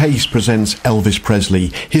Elio Pace presents Elvis Presley.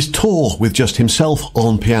 His tour with just himself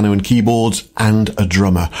on piano and keyboards and a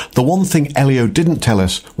drummer. The one thing Elio didn't tell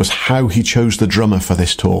us was how he chose the drummer for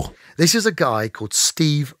this tour. This is a guy called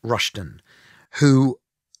Steve Rushton, who,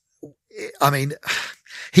 I mean,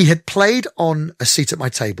 he had played on A Seat at My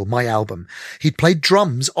Table, my album. He'd played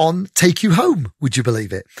drums on Take You Home. Would you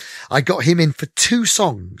believe it? I got him in for 2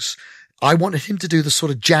 songs. I wanted him to do the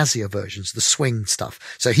sort of jazzier versions, the swing stuff.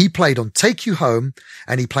 So he played on Take You Home,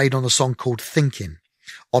 and he played on a song called Thinking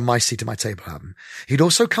on my Seat at My Table album. He'd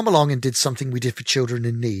also come along and did something we did for Children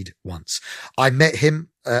in Need once. I met him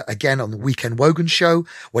again on the Weekend Wogan show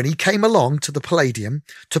when he came along to the Palladium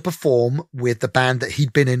to perform with the band that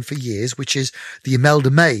he'd been in for years, which is the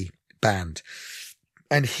Imelda May band.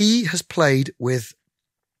 And he has played with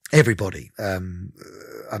everybody.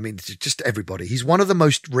 I mean, just everybody. He's one of the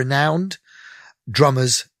most renowned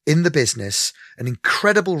drummers in the business, an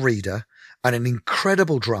incredible reader and an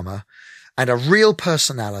incredible drummer and a real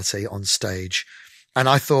personality on stage. And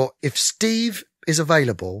I thought, if Steve is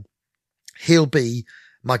available, he'll be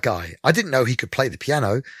my guy. I didn't know he could play the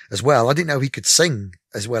piano as well. I didn't know he could sing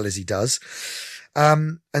as well as he does.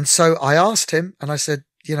 And so I asked him and I said,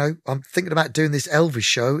 you know, I'm thinking about doing this Elvis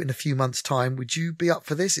show in a few months' time. Would you be up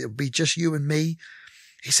for this? It'll be just you and me.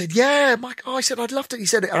 He said, yeah, Mike. Oh, I said, I'd love to. He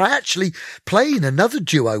said, I actually play in another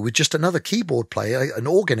duo with just another keyboard player, an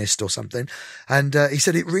organist or something. And he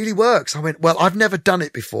said, it really works. I went, well, I've never done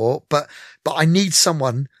it before, but I need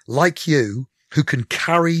someone like you who can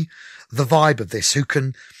carry the vibe of this, who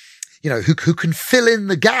can, who can fill in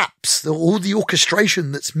the gaps, all the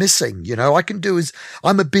orchestration that's missing. I can do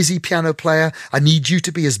I'm a busy piano player. I need you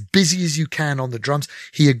to be as busy as you can on the drums.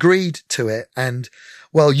 He agreed to it. And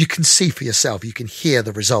well, you can see for yourself, you can hear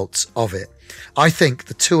the results of it. I think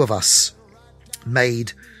the two of us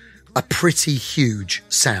made a pretty huge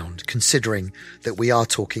sound, considering that we are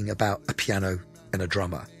talking about a piano and a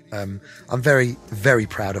drummer. I'm very, very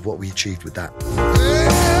proud of what we achieved with that.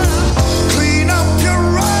 Clean up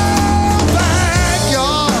your own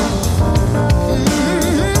backyard.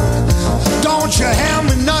 Don't you hand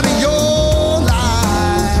me none of your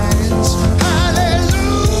lines.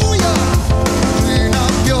 Hallelujah. Clean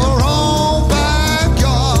up your own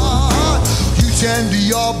backyard. You tend to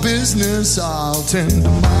your business, I'll tend to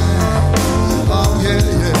mine. Oh, yeah.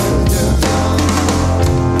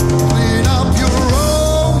 Clean up your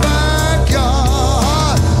own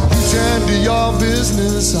backyard. You tend to your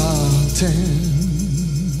business, I'll tend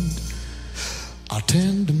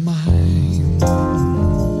to mine.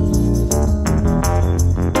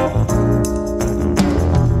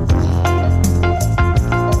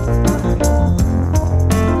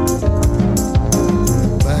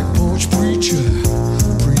 Back porch preacher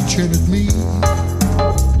preaching at me.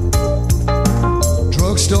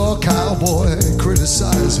 Drugstore cowboy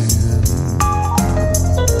criticizing.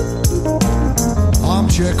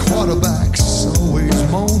 Armchair quarterbacks always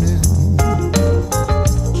moaning.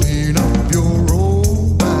 Clean up your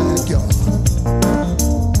old backyard.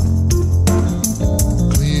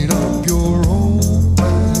 Clean up your old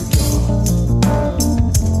backyard.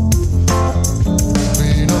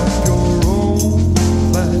 Clean up your old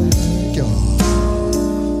backyard.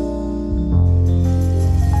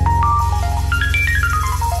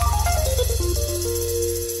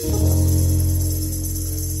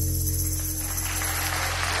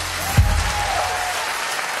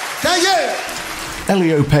 Thank you.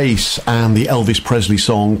 Elio Pace and the Elvis Presley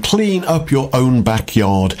song Clean Up Your Own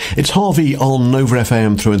Backyard. It's Harvey on Nova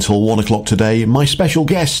FM through until 1 o'clock today. My special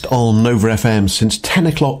guest on Nova FM since 10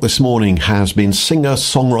 o'clock this morning has been singer,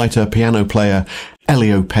 songwriter, piano player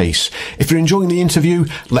Elio Pace. If you're enjoying the interview,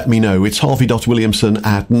 let me know. It's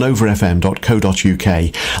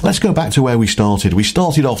harvey.williamson@novafm.co.uk. Let's go back to where we started. We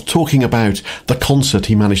started off talking about the concert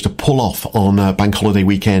he managed to pull off on Bank Holiday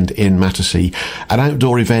weekend in Mattersea. An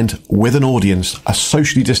outdoor event with an audience, a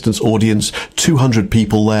socially distanced audience, 200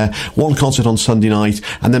 people there, one concert on Sunday night,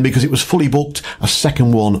 and then because it was fully booked, a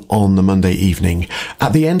second one on the Monday evening.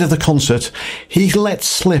 At the end of the concert, he let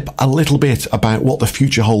slip a little bit about what the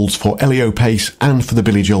future holds for Elio Pace and for the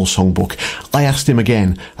Billy Joel songbook. I asked him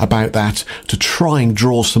again about that to try and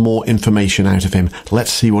draw some more information out of him.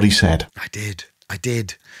 Let's see what he said. I did.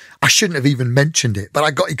 I shouldn't have even mentioned it, but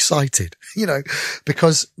I got excited,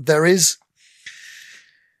 because there is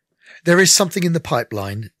something in the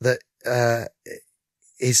pipeline that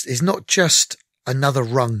is not just another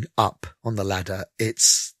rung up on the ladder.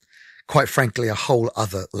 It's quite frankly a whole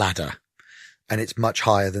other ladder, and it's much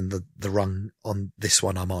higher than the rung on this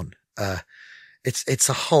one I'm on. It's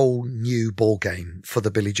a whole new ball game for the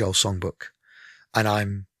Billy Joel songbook, and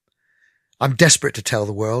I'm desperate to tell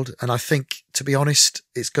the world. And I think, to be honest,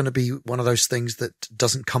 it's going to be one of those things that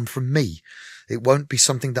doesn't come from me. It won't be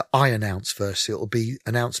something that I announce first. It'll be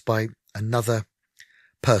announced by another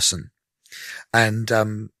person. And,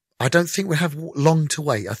 I don't think we have long to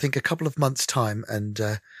wait. I think a couple of months time and,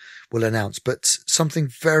 we'll announce, but something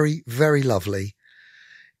very, very lovely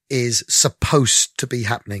is supposed to be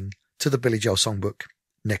happening to the Billy Joel songbook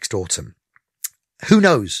next autumn. Who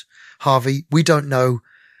knows, Harvey? We don't know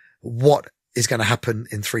what is going to happen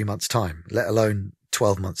in 3 months' time, let alone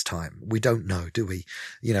 12 months' time. We don't know, do we?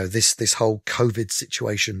 This whole COVID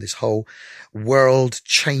situation, this whole world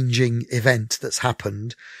changing event that's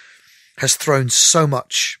happened has thrown so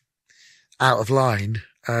much out of line.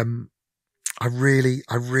 I really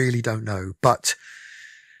don't know, but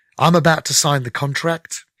I'm about to sign the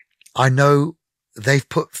contract. I know they've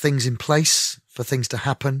put things in place for things to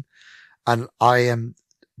happen, and I am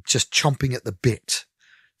just chomping at the bit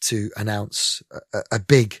to announce a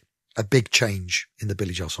big change in the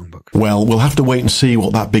Billy Joel songbook. Well, we'll have to wait and see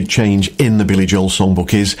what that big change in the Billy Joel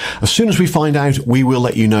songbook is. As soon as we find out, we will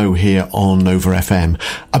let you know here on Nova FM.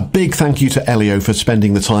 A big thank you to Elio for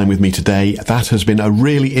spending the time with me today. That has been a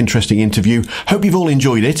really interesting interview. Hope you've all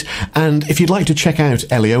enjoyed it. And if you'd like to check out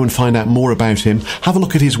Elio and find out more about him, have a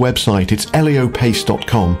look at his website. It's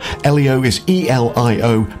eliopace.com. Elio is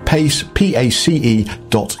E-L-I-O, Pace,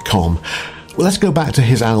 P-A-C-E.com. Well, let's go back to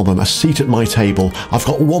his album, A Seat at My Table. I've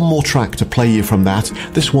got one more track to play you from that.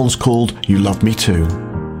 This one's called You Love Me Too.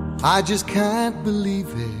 I just can't believe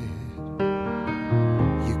it.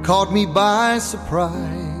 You caught me by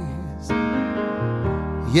surprise.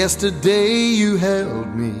 Yesterday you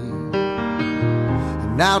held me,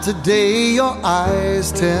 and now today your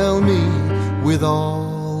eyes tell me, with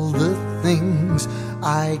all the things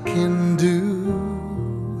I can do,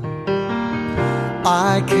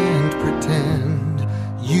 I can't pretend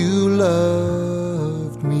you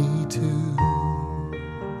loved me too.